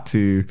thought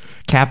to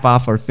cap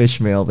off our fish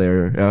mail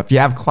there. If you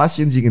have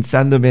questions, you can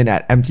send them in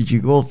at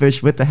MTG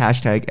Goldfish with the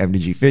hashtag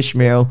MTG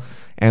Fishmail,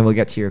 and we'll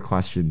get to your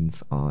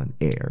questions on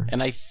air.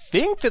 And I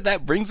think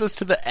that brings us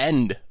to the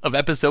end of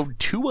episode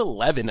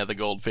 211 of the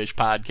Goldfish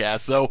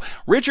podcast. So,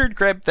 Richard,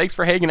 Crip, thanks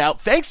for hanging out.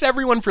 Thanks to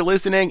everyone for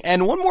listening.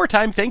 And one more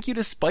time, thank you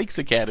to Spikes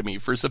Academy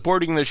for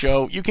supporting the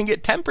show. You can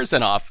get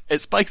 10% off at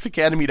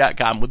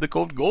spikesacademy.com with the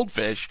code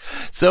Goldfish.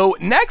 So,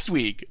 next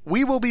week,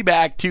 we will be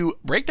back to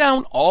break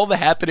down all the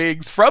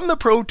happenings from the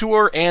Pro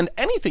Tour and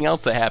anything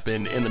else that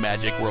happened in the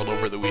Magic world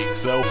over the week.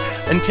 So,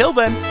 until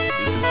then,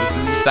 this is the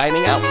crew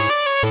signing out.